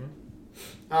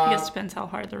 I guess it depends how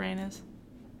hard the rain is.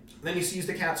 Then he sees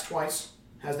the cats twice.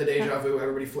 Has the deja vu.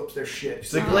 Everybody flips their shit.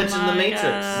 It's a glitch in the my Matrix.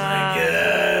 God.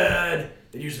 Good.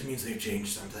 It usually means they've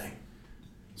changed something.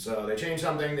 So they change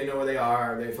something. They know where they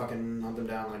are. They fucking hunt them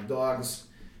down like dogs.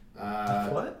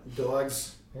 What?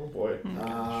 Dogs. Oh boy.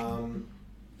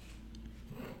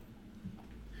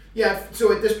 Yeah,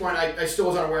 so at this point, I still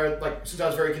was unaware, like, since I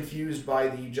was very confused by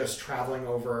the just traveling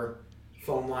over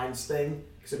phone lines thing,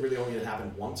 because it really only had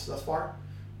happened once thus far.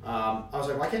 I was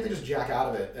like, why can't they just jack out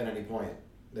of it at any point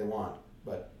they want?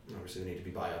 But obviously they need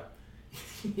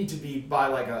to be by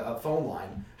like a phone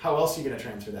line. How else are you going to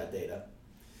transfer that data?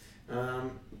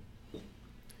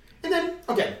 And then,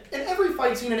 okay, in every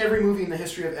fight scene in every movie in the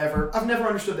history of ever, I've never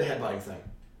understood the headbutting thing.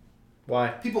 Why?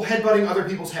 People headbutting other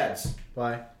people's heads.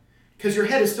 Why? Because your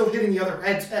head is still hitting the other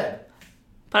head's head.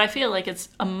 But I feel like it's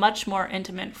a much more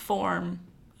intimate form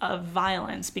of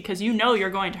violence because you know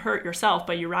you're going to hurt yourself,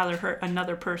 but you rather hurt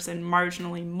another person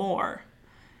marginally more.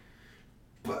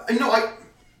 But the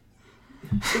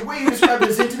way you described it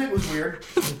as intimate was weird.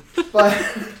 But I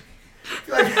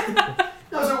feel like that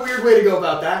was a weird way to go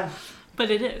about that. But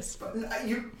it is. But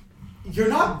you're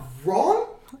not wrong.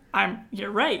 You're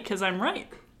right because I'm right.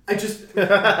 It's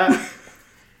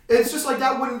just like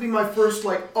that wouldn't be my first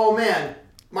like, oh man,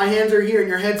 my hands are here and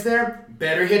your head's there.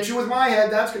 Better hit you with my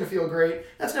head. That's gonna feel great.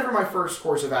 That's never my first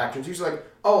course of action. It's usually like,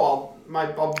 oh,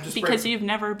 I'll just because you've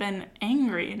never been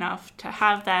angry enough to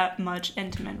have that much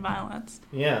intimate violence.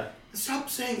 Yeah. Stop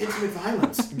saying intimate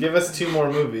violence. Give us 2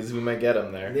 more movies. We might get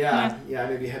them there. Yeah,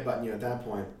 maybe headbutting you at that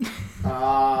point.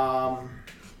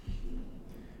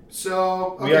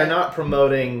 So okay. We are not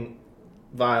promoting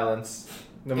violence,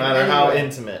 no matter how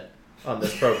intimate, on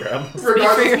this program. Speak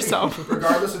for yourself.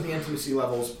 Regardless of the intimacy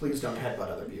levels, please don't headbutt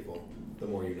other people. The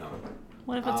more you know.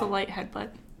 What if it's a light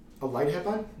headbutt? A light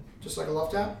headbutt? Just like a love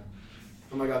tap?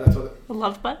 Oh my god, that's what A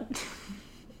love butt?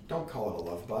 Don't call it a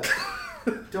love butt.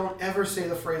 Don't ever say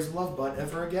the phrase love butt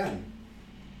ever again.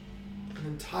 An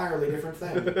entirely different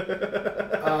thing.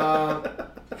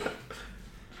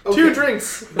 Okay. 2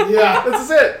 drinks. Yeah. This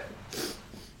is it.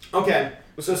 Okay,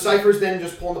 so Cypher's then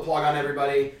just pulling the plug on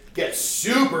everybody. Gets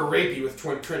super rapey with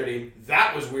Trinity.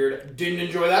 That was weird. Didn't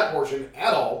enjoy that portion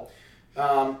at all.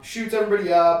 Shoots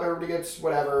everybody up. Everybody gets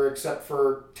whatever except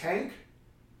for Tank.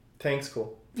 Tank's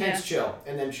cool. Tank's chill.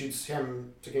 And then shoots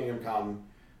him to Kingdom Come.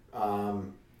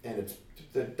 And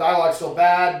the dialogue's still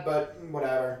bad, but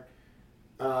whatever.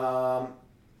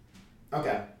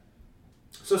 Okay.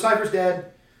 So Cypher's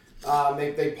dead.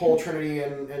 They pull Trinity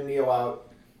and Neo out.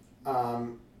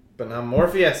 But not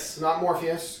Morpheus. It's not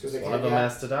Morpheus, because they One can't of them yet.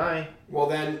 has to die. Well,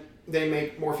 then they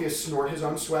make Morpheus snort his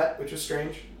own sweat, which is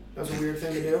strange. That was a weird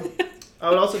thing to do. I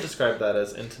would also describe that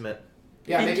as intimate.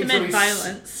 Yeah, making Intimate somebody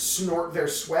violence. snort their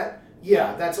sweat.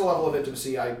 Yeah, that's a level of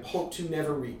intimacy I hope to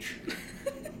never reach.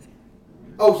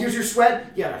 Oh, here's your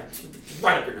sweat? Yeah,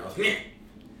 right up your nose.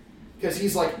 Because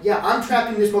he's like, yeah, I'm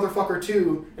trapped in this motherfucker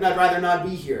too, and I'd rather not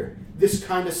be here. This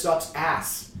kind of sucks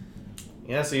ass.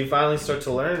 Yeah, so you finally start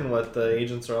to learn what the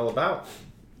agents are all about.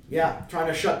 Yeah, trying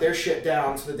to shut their shit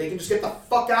down so that they can just get the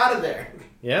fuck out of there.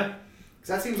 Yeah.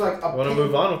 Because that seems like a Want to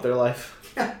move on with their life.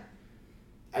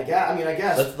 I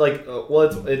guess. That's like,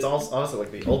 well, it's also honestly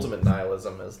like the ultimate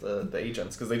nihilism is the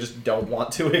agents, because they just don't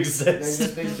want to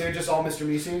exist. They're just all Mr.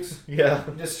 Meeseeks. Yeah.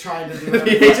 Just trying to do The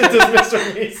agent is Mr.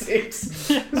 Meeseeks.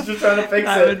 He's just trying to fix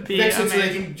That it. would be Fix it so they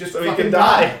amazing. can just So he fucking can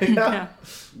die. Yeah.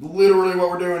 Literally what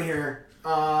we're doing here.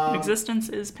 Existence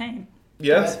is pain.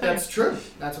 Yes. That's true.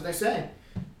 That's what they say.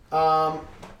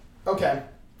 Okay.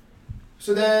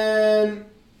 So then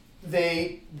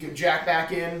they get Jack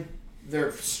back in.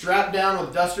 They're strapped down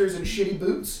with dusters and shitty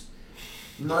boots.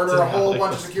 Murder a whole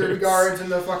bunch of security guards in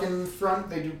the fucking front.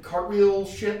 They do cartwheel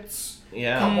shits.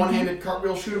 Yeah. One-handed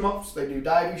cartwheel shoot-em-ups. They do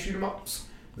divey shoot-em-ups.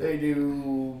 They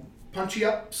do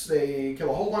punchy-ups. They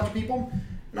kill a whole bunch of people.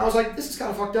 And I was like, this is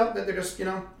kind of fucked up that they're just,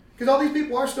 because all these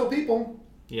people are still people.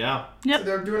 Yeah. Yep. So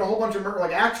they're doing a whole bunch of murder,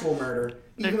 like actual murder.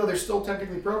 Even though they're still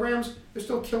technically programs, they're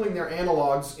still killing their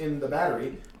analogs in the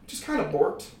battery, which is kind of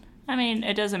borked. I mean,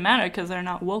 it doesn't matter because they're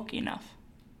not woke enough.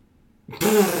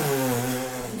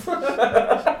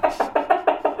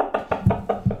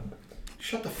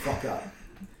 Shut the fuck up.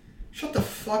 Shut the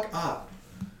fuck up.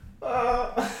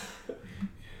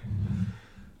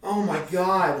 Oh my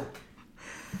god.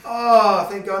 Oh,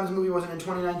 thank god this movie wasn't in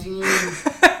 2019.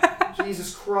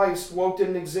 Jesus Christ, woke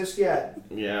didn't exist yet.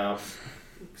 Yeah.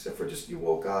 Except for just you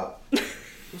woke up. It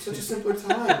was such a simpler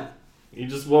time. You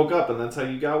just woke up and that's how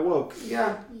you got woke.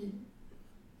 Yeah. You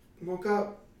woke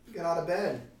up, got out of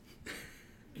bed.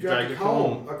 You Dragged dragged a a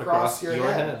comb comb across your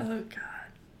head. Oh god.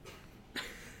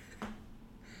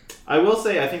 I will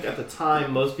say, I think at the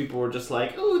time, most people were just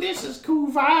like, ooh, this is cool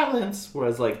violence.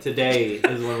 Whereas, like, today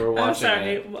is when we're watching I'm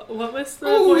sorry. it. What was the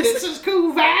Ooh, voice? this is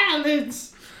cool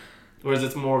violence. Whereas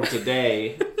it's more of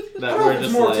today I that don't know we're if it's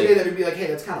just more like... today that would be like, hey,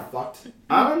 that's kind of fucked.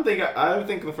 I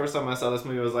think the first time I saw this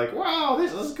movie I was like, wow,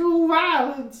 this is cool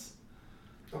violence.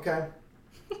 Okay.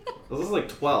 This is like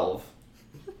 12.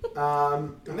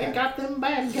 And they Okay. got them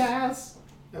bad guys.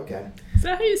 Okay. Is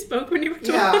that how you spoke when you were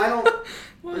talking? Yeah, I don't...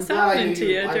 What was I'm glad I happening knew to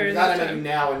you I'm during glad that I know you time?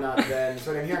 now and not then,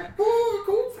 so I can hear, ooh,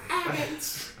 cool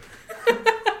violence.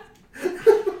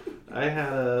 I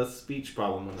had a speech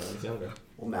problem when I was younger.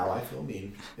 Well, now I feel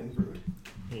mean and rude.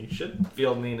 You should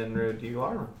feel mean and rude. You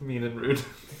are mean and rude.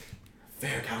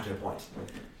 Fair counterpoint.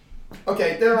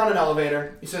 Okay, they're on an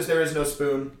elevator. He says there is no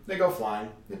spoon. They go flying.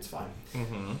 It's fine.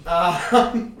 Mm-hmm.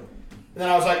 And then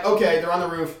I was like, okay, they're on the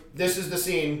roof. This is the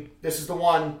scene. This is the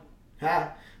one.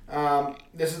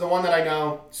 This is the one that I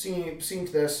know. Seen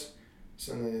this.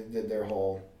 So they did their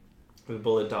whole... With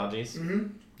bullet dodgies.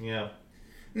 Mm-hmm. Yeah.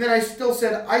 And then I still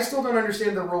said, I still don't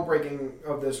understand the rule breaking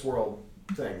of this world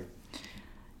thing.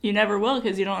 You never will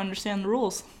because you don't understand the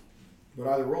rules. What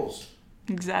are the rules?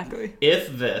 Exactly.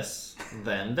 If this,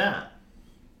 then that.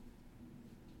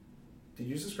 Did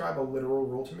you describe a literal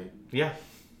rule to me? Yeah.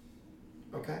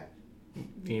 Okay.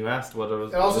 You asked what it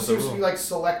was. It also was the seems to rule. be like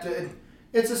selective.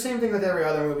 It's the same thing with every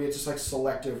other movie. It's just like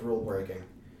selective rule breaking.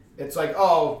 It's like,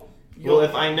 oh. Well,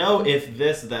 if I know if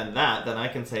this, then that, then I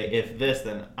can say if this,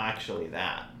 then actually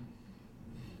that.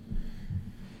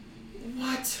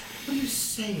 What? What are you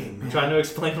saying, man? I'm trying to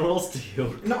explain rules to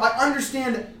you. No, I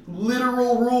understand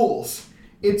literal rules.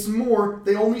 It's more,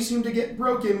 they only seem to get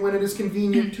broken when it is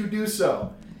convenient to do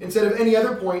so. Instead of any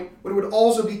other point, when it would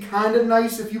also be kind of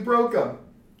nice if you broke them.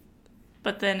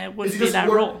 But then it Did wouldn't you be just that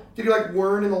learn- rule. Did you like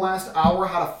learn in the last hour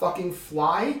how to fucking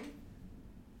fly?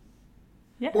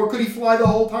 Yeah. Or could he fly the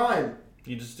whole time?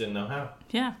 You just didn't know how.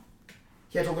 Yeah.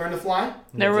 He had to learn to fly?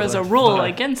 There was a rule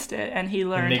against it, and he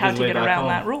learned make how his to way get back around home.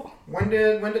 that rule. When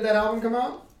did that album come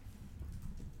out?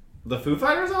 The Foo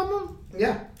Fighters album?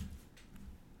 Yeah.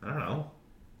 I don't know.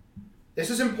 This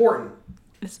is important.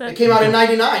 Is It that came out in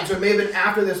 99, so it may have been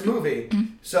after this movie.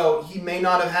 So he may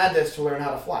not have had this to learn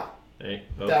how to fly. Hey,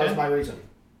 okay. That was my reason.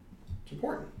 It's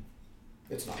important.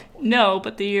 It's not important. no?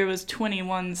 But the year was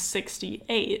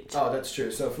 2168. Oh, that's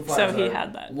true. So Foo So Fighters he are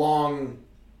had that. long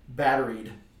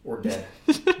batteried or dead.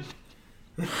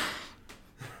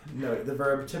 No, the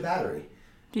verb to battery.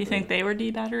 Do you think they were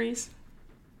D batteries?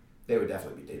 They would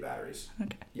definitely be day batteries.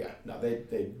 Okay. Yeah, no, they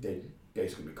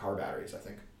basically be car batteries, I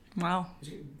think. Wow.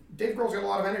 Dave Grohl's got a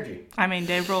lot of energy. I mean,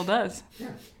 Dave Grohl does. Yeah.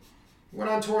 Went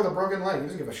on tour with a broken leg. He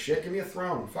doesn't give a shit. Give me a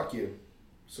throne. Fuck you.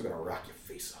 Still gonna rock your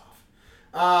face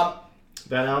off.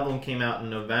 That album came out in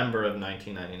November of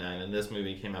 1999, and this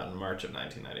movie came out in March of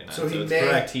 1999. So it's may-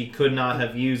 correct. He could not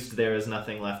have used There Is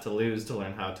Nothing Left to Lose to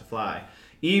learn how to fly.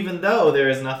 Even though There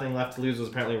Is Nothing Left to Lose was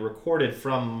apparently recorded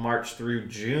from March through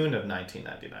June of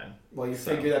 1999. Well, you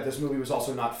figure that this movie was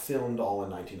also not filmed all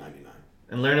in 1999.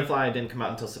 And Learn to Fly didn't come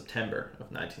out until September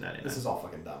of 1999. This is all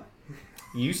fucking dumb.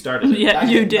 You started it. Yeah,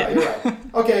 you did. No, you're right.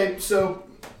 Okay, so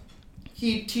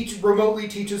he remotely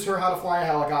teaches her how to fly a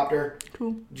helicopter.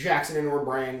 Cool. Jackson into her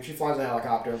brain. She flies a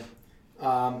helicopter.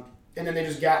 And then they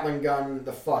just Gatling gun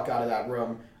the fuck out of that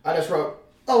room. I just wrote,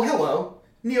 oh, hello,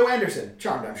 Neo Anderson.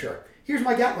 Charmed, I'm sure. Here's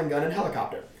my Gatling gun and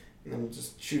helicopter. And then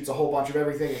just shoots a whole bunch of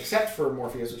everything except for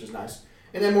Morpheus, which is nice.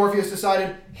 And then Morpheus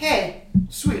decided, hey,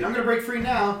 sweet, I'm going to break free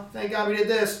now. Thank God we did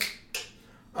this.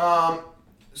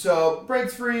 So,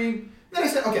 breaks free. Then I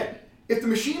said, okay, if the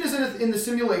machine is in the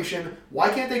simulation, why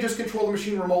can't they just control the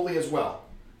machine remotely as well?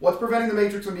 What's preventing the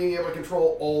Matrix from being able to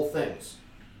control all things?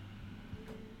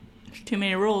 There's too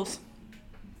many rules.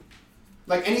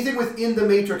 Like, anything within the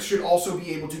Matrix should also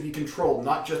be able to be controlled,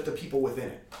 not just the people within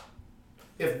it.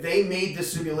 If they made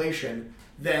this simulation,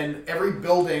 then every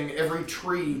building, every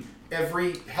tree,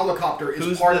 every helicopter is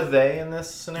Who's part the of they in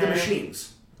this scenario? the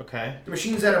machines. Okay. The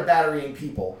machines that are batterying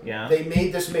people. Yeah. They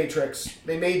made this Matrix.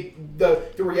 They made the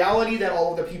reality that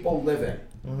all of the people live in.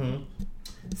 Mm-hmm.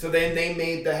 So then they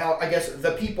made I guess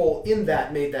the people in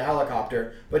that made the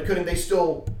helicopter, but couldn't they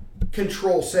still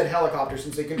control said helicopter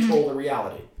since they control the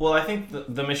reality? Well, I think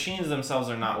the machines themselves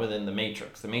are not within the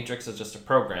Matrix. The Matrix is just a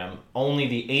program. Only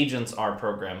the agents are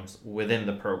programs within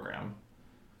the program.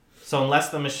 So unless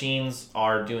the machines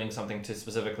are doing something to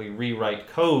specifically rewrite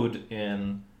code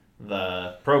in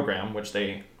the program, which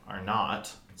they are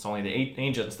not, it's only the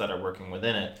agents that are working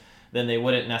within it, then they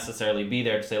wouldn't necessarily be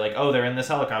there to say like, oh, they're in this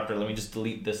helicopter, let me just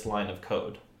delete this line of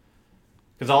code.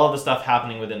 Because all of the stuff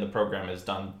happening within the program is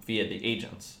done via the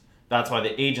agents. That's why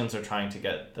the agents are trying to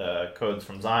get the codes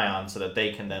from Zion so that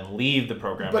they can then leave the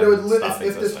program. But and stop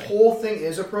if this existing. whole thing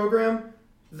is a program,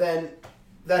 then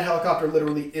that helicopter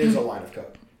literally is a line of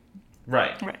code.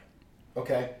 Right. Right.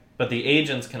 Okay? But the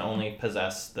agents can only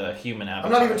possess the human I'm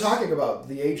avatars. not even talking about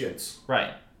the agents.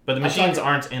 Right. But the I'm machines talking-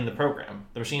 aren't in the program.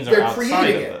 The machines are They're outside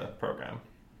creating of it. the program.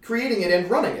 Creating it and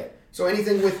running it. So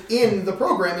anything within the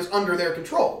program is under their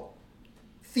control.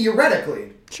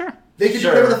 Theoretically. Sure. They can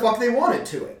Sure. do whatever the fuck they wanted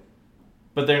to it.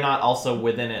 But they're not also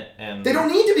within it, and They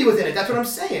don't need to be within it. That's what I'm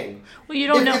saying. Well, you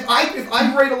don't know. If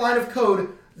I write a line of code,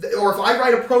 or if I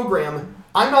write a program,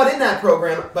 I'm not in that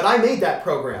program, but I made that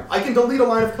program. I can delete a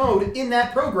line of code in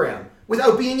that program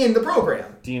without being in the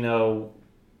program. Do you know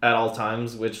at all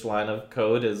times which line of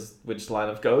code is which line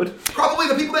of code? Probably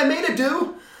the people that made it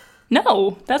do.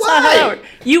 No, that's Why? not how that works.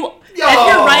 If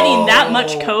you're writing that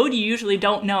much code, you usually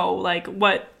don't know like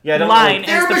what Yeah, I don't line know.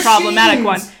 is the problematic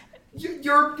one.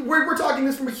 We're talking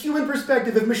this from a human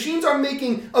perspective. If machines are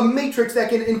making a matrix that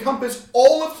can encompass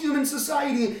all of human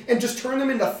society and just turn them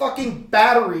into fucking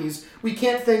batteries, we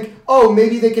can't think, oh,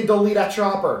 maybe they can delete a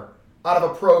chopper out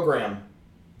of a program.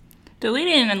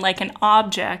 Deleting like an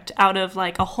object out of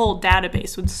like a whole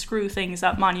database would screw things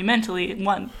up monumentally.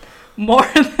 More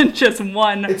than just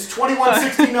one. It's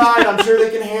 2169. I'm sure they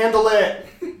can handle it.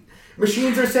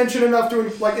 Machines are sentient enough to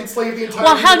enslave the entire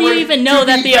Well, how do you universe even know to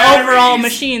that be the overall batteries?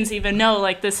 machines even know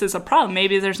like this is a problem?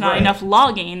 Maybe there's not Right. enough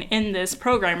logging in this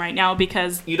program right now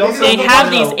because You'd also they have to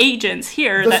have know- these agents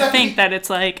here The that second- think that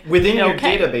it's like Within your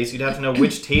okay. database, you'd have to know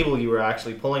which table you were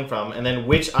actually pulling from, and then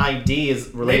which ID is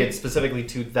related Maybe- specifically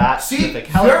to that See, specific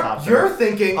helicopter. you're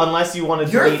thinking. unless you wanted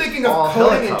to You're delete thinking all of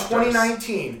coding in helicopters.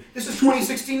 2019. This is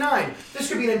 2069. This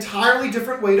could be an entirely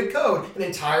different way to code, an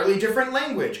entirely different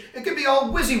language. It could be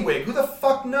all WYSIWYG. Who the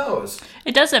fuck knows?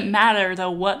 It doesn't matter though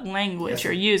what language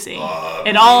you're using.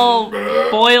 It all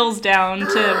boils down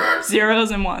to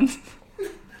zeros and ones.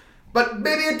 But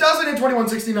maybe it doesn't in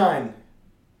 2169.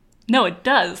 No, it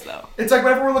does though. It's like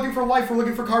whenever we're looking for life, we're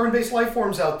looking for carbon-based life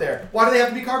forms out there. Why do they have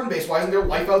to be carbon-based? Why isn't there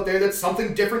life out there that's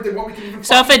something different than what we can even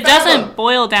So if fucking it doesn't fathom?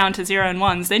 boil down to zero and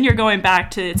ones, then you're going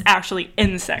back to it's actually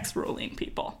insects ruling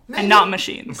people Maybe. and not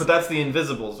machines. But that's the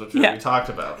Invisibles, which we Yeah. already talked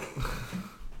about.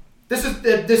 This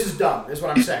is dumb, is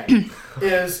what I'm saying.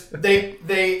 Is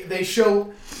they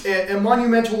show a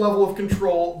monumental level of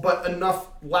control, but enough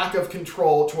lack of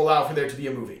control to allow for there to be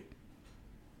a movie.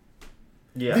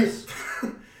 Yes.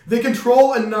 They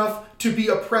control enough to be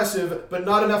oppressive, but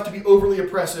not enough to be overly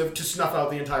oppressive to snuff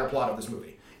out the entire plot of this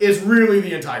movie. Is really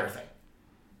the entire thing.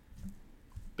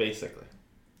 Basically.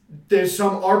 there's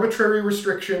some arbitrary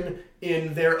restriction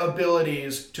in their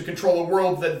abilities to control a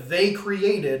world that they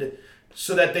created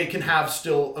so that they can have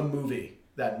still a movie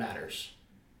that matters.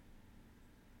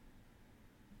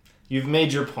 You've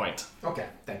made your point. Okay,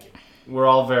 thank you. We're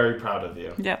all very proud of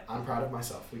you. Yep. I'm proud of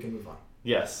myself. We can move on.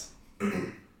 Yes.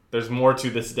 There's more to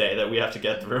this day that we have to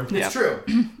get through. Yeah. It's true.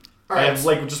 All I right. have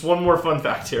like just one more fun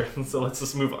fact here, so let's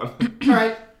just move on. All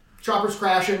right. Chopper's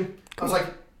crashing. I was like,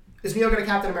 is Neo going to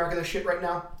Captain America this shit right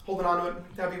now? Holding on to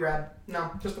it? That'd be rad. No,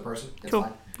 just the person. It's Cool.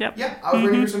 fine. Yep. Yeah, I was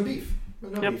ready for some beef.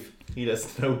 But no Yep. beef. He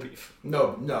does no beef.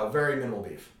 No, very minimal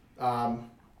beef.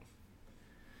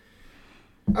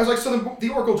 I was like, so the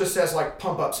Oracle just says, like,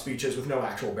 pump-up speeches with no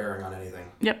actual bearing on anything.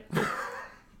 Yep.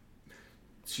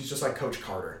 She's just like Coach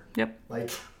Carter. Yep. Like,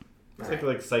 It's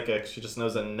like psychic. She just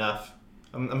knows enough.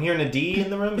 I'm hearing a D in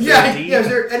the room. Is yeah, there a D? yeah. Is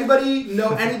there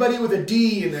anybody with a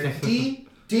D in there? D?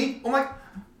 Oh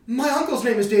my uncle's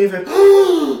name is David.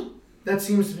 That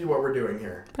seems to be what we're doing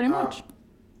here. Pretty much.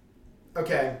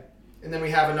 Okay. And then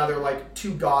we have another, like,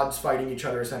 two gods fighting each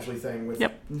other, essentially, thing with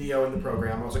Yep. Neo in the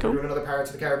program. I was like, Cool. we're doing another Pirates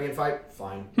of the Caribbean fight?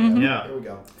 Fine. Yeah. Here we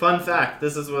go. Fun fact.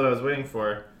 This is what I was waiting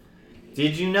for.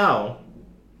 Did you know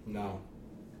No.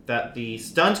 that the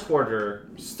stunt coordinator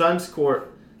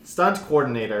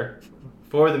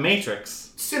for The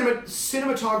Matrix,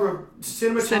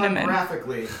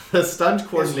 Cinematographically. the stunt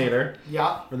coordinator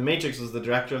Yeah. for The Matrix was the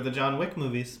director of the John Wick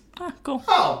movies. Ah, cool.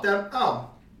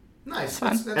 Nice. Fun.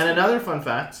 That's And another fun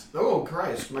fact, oh,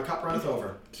 Christ. My cup runneth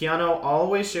over. Keanu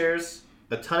always shares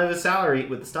a ton of his salary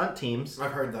with the stunt teams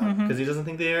I've heard that. because he doesn't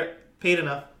think they're paid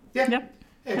enough. Yeah. Yep.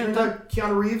 Hey, it turns out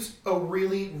Keanu Reeves, a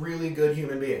really, really good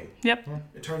human being. Yep.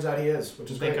 It turns out he is,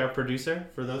 which is Thank great. our producer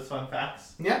for those fun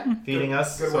facts, Yeah. feeding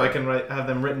us Good so I work. can have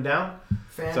them written down.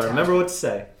 Fantastic. So I remember what to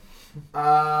say.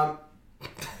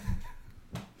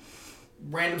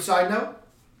 Random side note: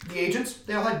 the agents,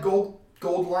 they all had gold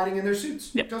lining in their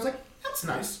suits. Yep. I was like, that's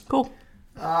nice. Cool.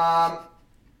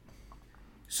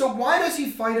 So why does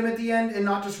he fight him at the end and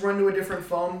not just run to a different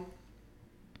phone?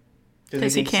 'Cause he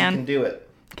thinks can. do it.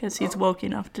 Because he's woke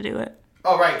enough to do it.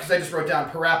 Oh, right, because I just wrote down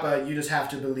Parappa, you just have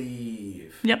to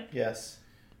believe. Yep. Yes.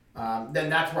 Then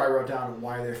that's where I wrote down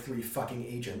why are there 3 fucking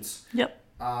agents. Yep.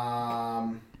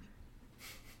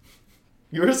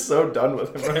 You're so done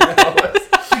with him right now.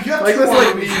 You have Like, 2 this, on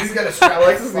like, me, needs- you gotta strap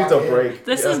Alexis needs a fuck in. break.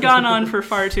 This Yeah. has gone on for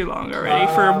far too long already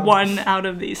for 1 out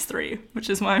of these 3, which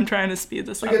is why I'm trying to speed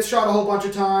this He up. gets shot a whole bunch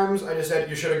of times. I just said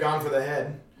you should have gone for the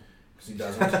head. Because he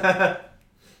doesn't.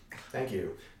 Thank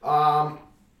you.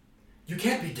 You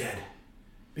can't be dead.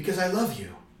 Because I love you.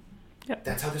 Yep.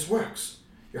 That's how this works.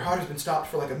 Your heart has been stopped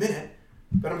for like a minute,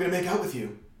 but I'm going to make out with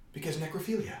you. Because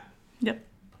necrophilia. Yep.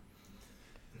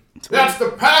 That's the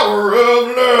power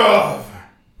of love!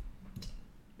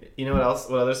 You know what else?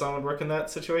 What other song would work in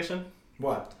that situation?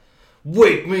 What?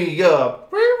 Wake me up.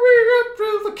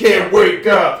 I can't wake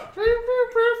up.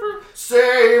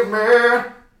 Save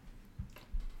me!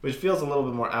 Which feels a little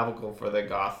bit more applicable for the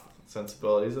goth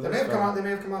sensibilities of They this may have come film. out. They may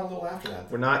have come out a little after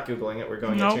that. We're not Googling it. We're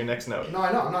going Nope. into your next note. No,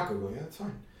 I know. I'm not Googling it. It's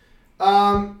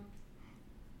fine.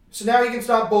 So now he can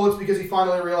stop bullets because he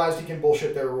finally realized he can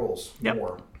bullshit their rules Yep.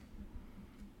 more.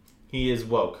 He is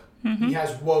woke. He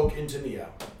has woke into Neo.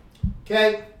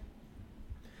 Okay.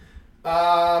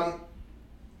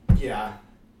 Yeah.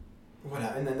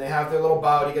 Whatever. And then they have their little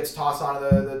bout. He gets tossed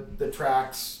onto the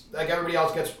tracks. Like everybody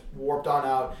else gets warped on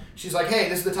out. She's like, hey,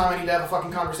 this is the time I need to have a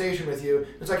fucking conversation with you.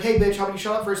 It's like, hey, bitch, how about you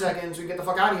shut up for a second so we can get the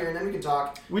fuck out of here and then we can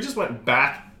talk. We just went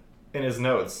back in his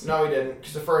notes. No, he didn't.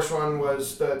 Because the first one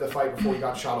was the fight before he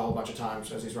got shot a whole bunch of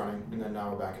times as he's running. And then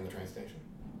now we're back in the train station.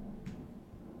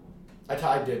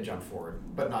 I did jump forward,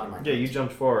 but not in my Yeah, you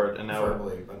jumped forward, and now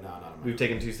verbally, but not in my we've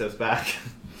taken 2 steps back.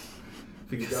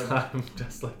 because done. I'm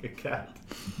just like a cat.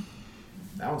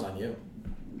 That one's on you.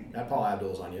 That Paul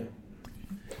Abdul's on you.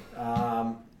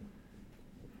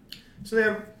 So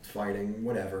they're fighting,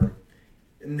 whatever.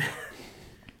 And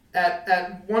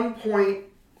at one point,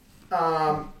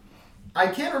 I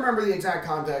can't remember the exact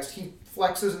context. He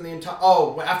flexes in the entire...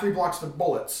 Oh, after he blocks the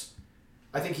bullets.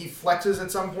 I think he flexes at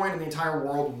some point and the entire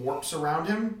world warps around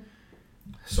him.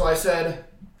 So I said,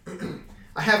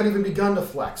 I haven't even begun to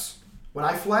flex. When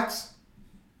I flex,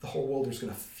 the whole world is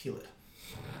going to feel it.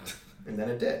 And then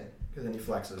it did. Because then he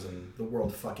flexes and the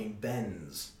world fucking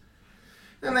bends.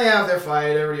 Then they have their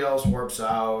fight. Everybody else warps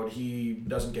out. He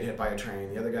doesn't get hit by a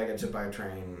train. The other guy gets hit by a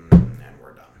train. And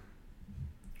we're done.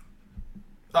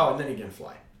 Oh, and then he can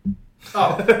fly.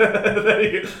 Oh.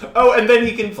 And then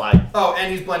he can fly. Oh,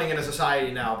 and he's blending into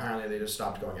society now. Apparently they just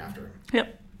stopped going after him.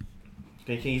 Yep.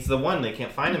 He's the one. They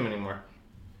can't find him anymore.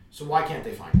 So why can't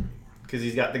they find him anymore? Because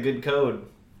he's got the good code.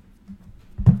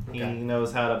 He Okay.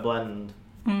 knows how to blend.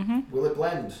 Will it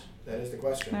blend? That is the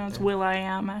question. No, it's Will I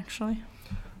Am, actually.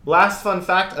 Last fun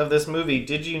fact of this movie,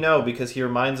 did you know, because he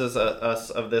reminds us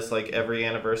of this like every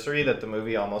anniversary, that the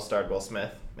movie almost starred Will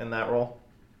Smith in that role?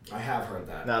 I have heard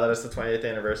that. Now that it's the 20th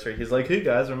anniversary, he's like, hey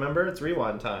guys, remember? It's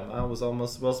rewind time. I was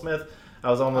almost Will Smith. I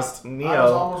was almost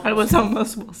Neo. I was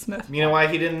almost Will Smith. You know why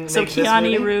he didn't So make this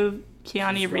movie? Keanu He's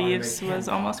trying to Reeves make was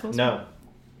Ken almost Will Smith. No.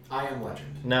 I Am Legend.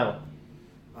 No.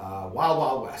 Wild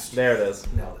Wild West. There it is.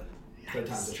 Nailed it. Third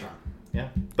time's the charm. Yeah.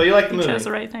 But you like the You movie. chose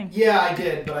the right thing. Yeah, I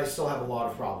did, but I still have a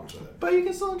lot of problems with it. But you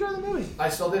can still enjoy the movie. I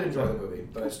still did enjoy the movie,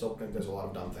 but I still think there's a lot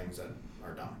of dumb things that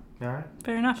are dumb. All right.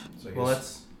 Fair enough. So I Well,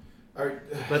 guess- All right.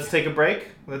 let's take a break.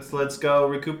 Let's go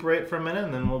recuperate for a minute,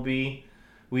 and then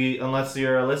unless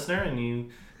you're a listener and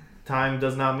time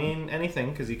does not mean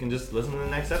anything because you can just listen to the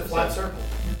next It's a episode. flat circle.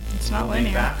 It's not We'll be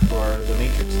linear. back for The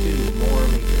Matrix 2. More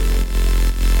Matrix.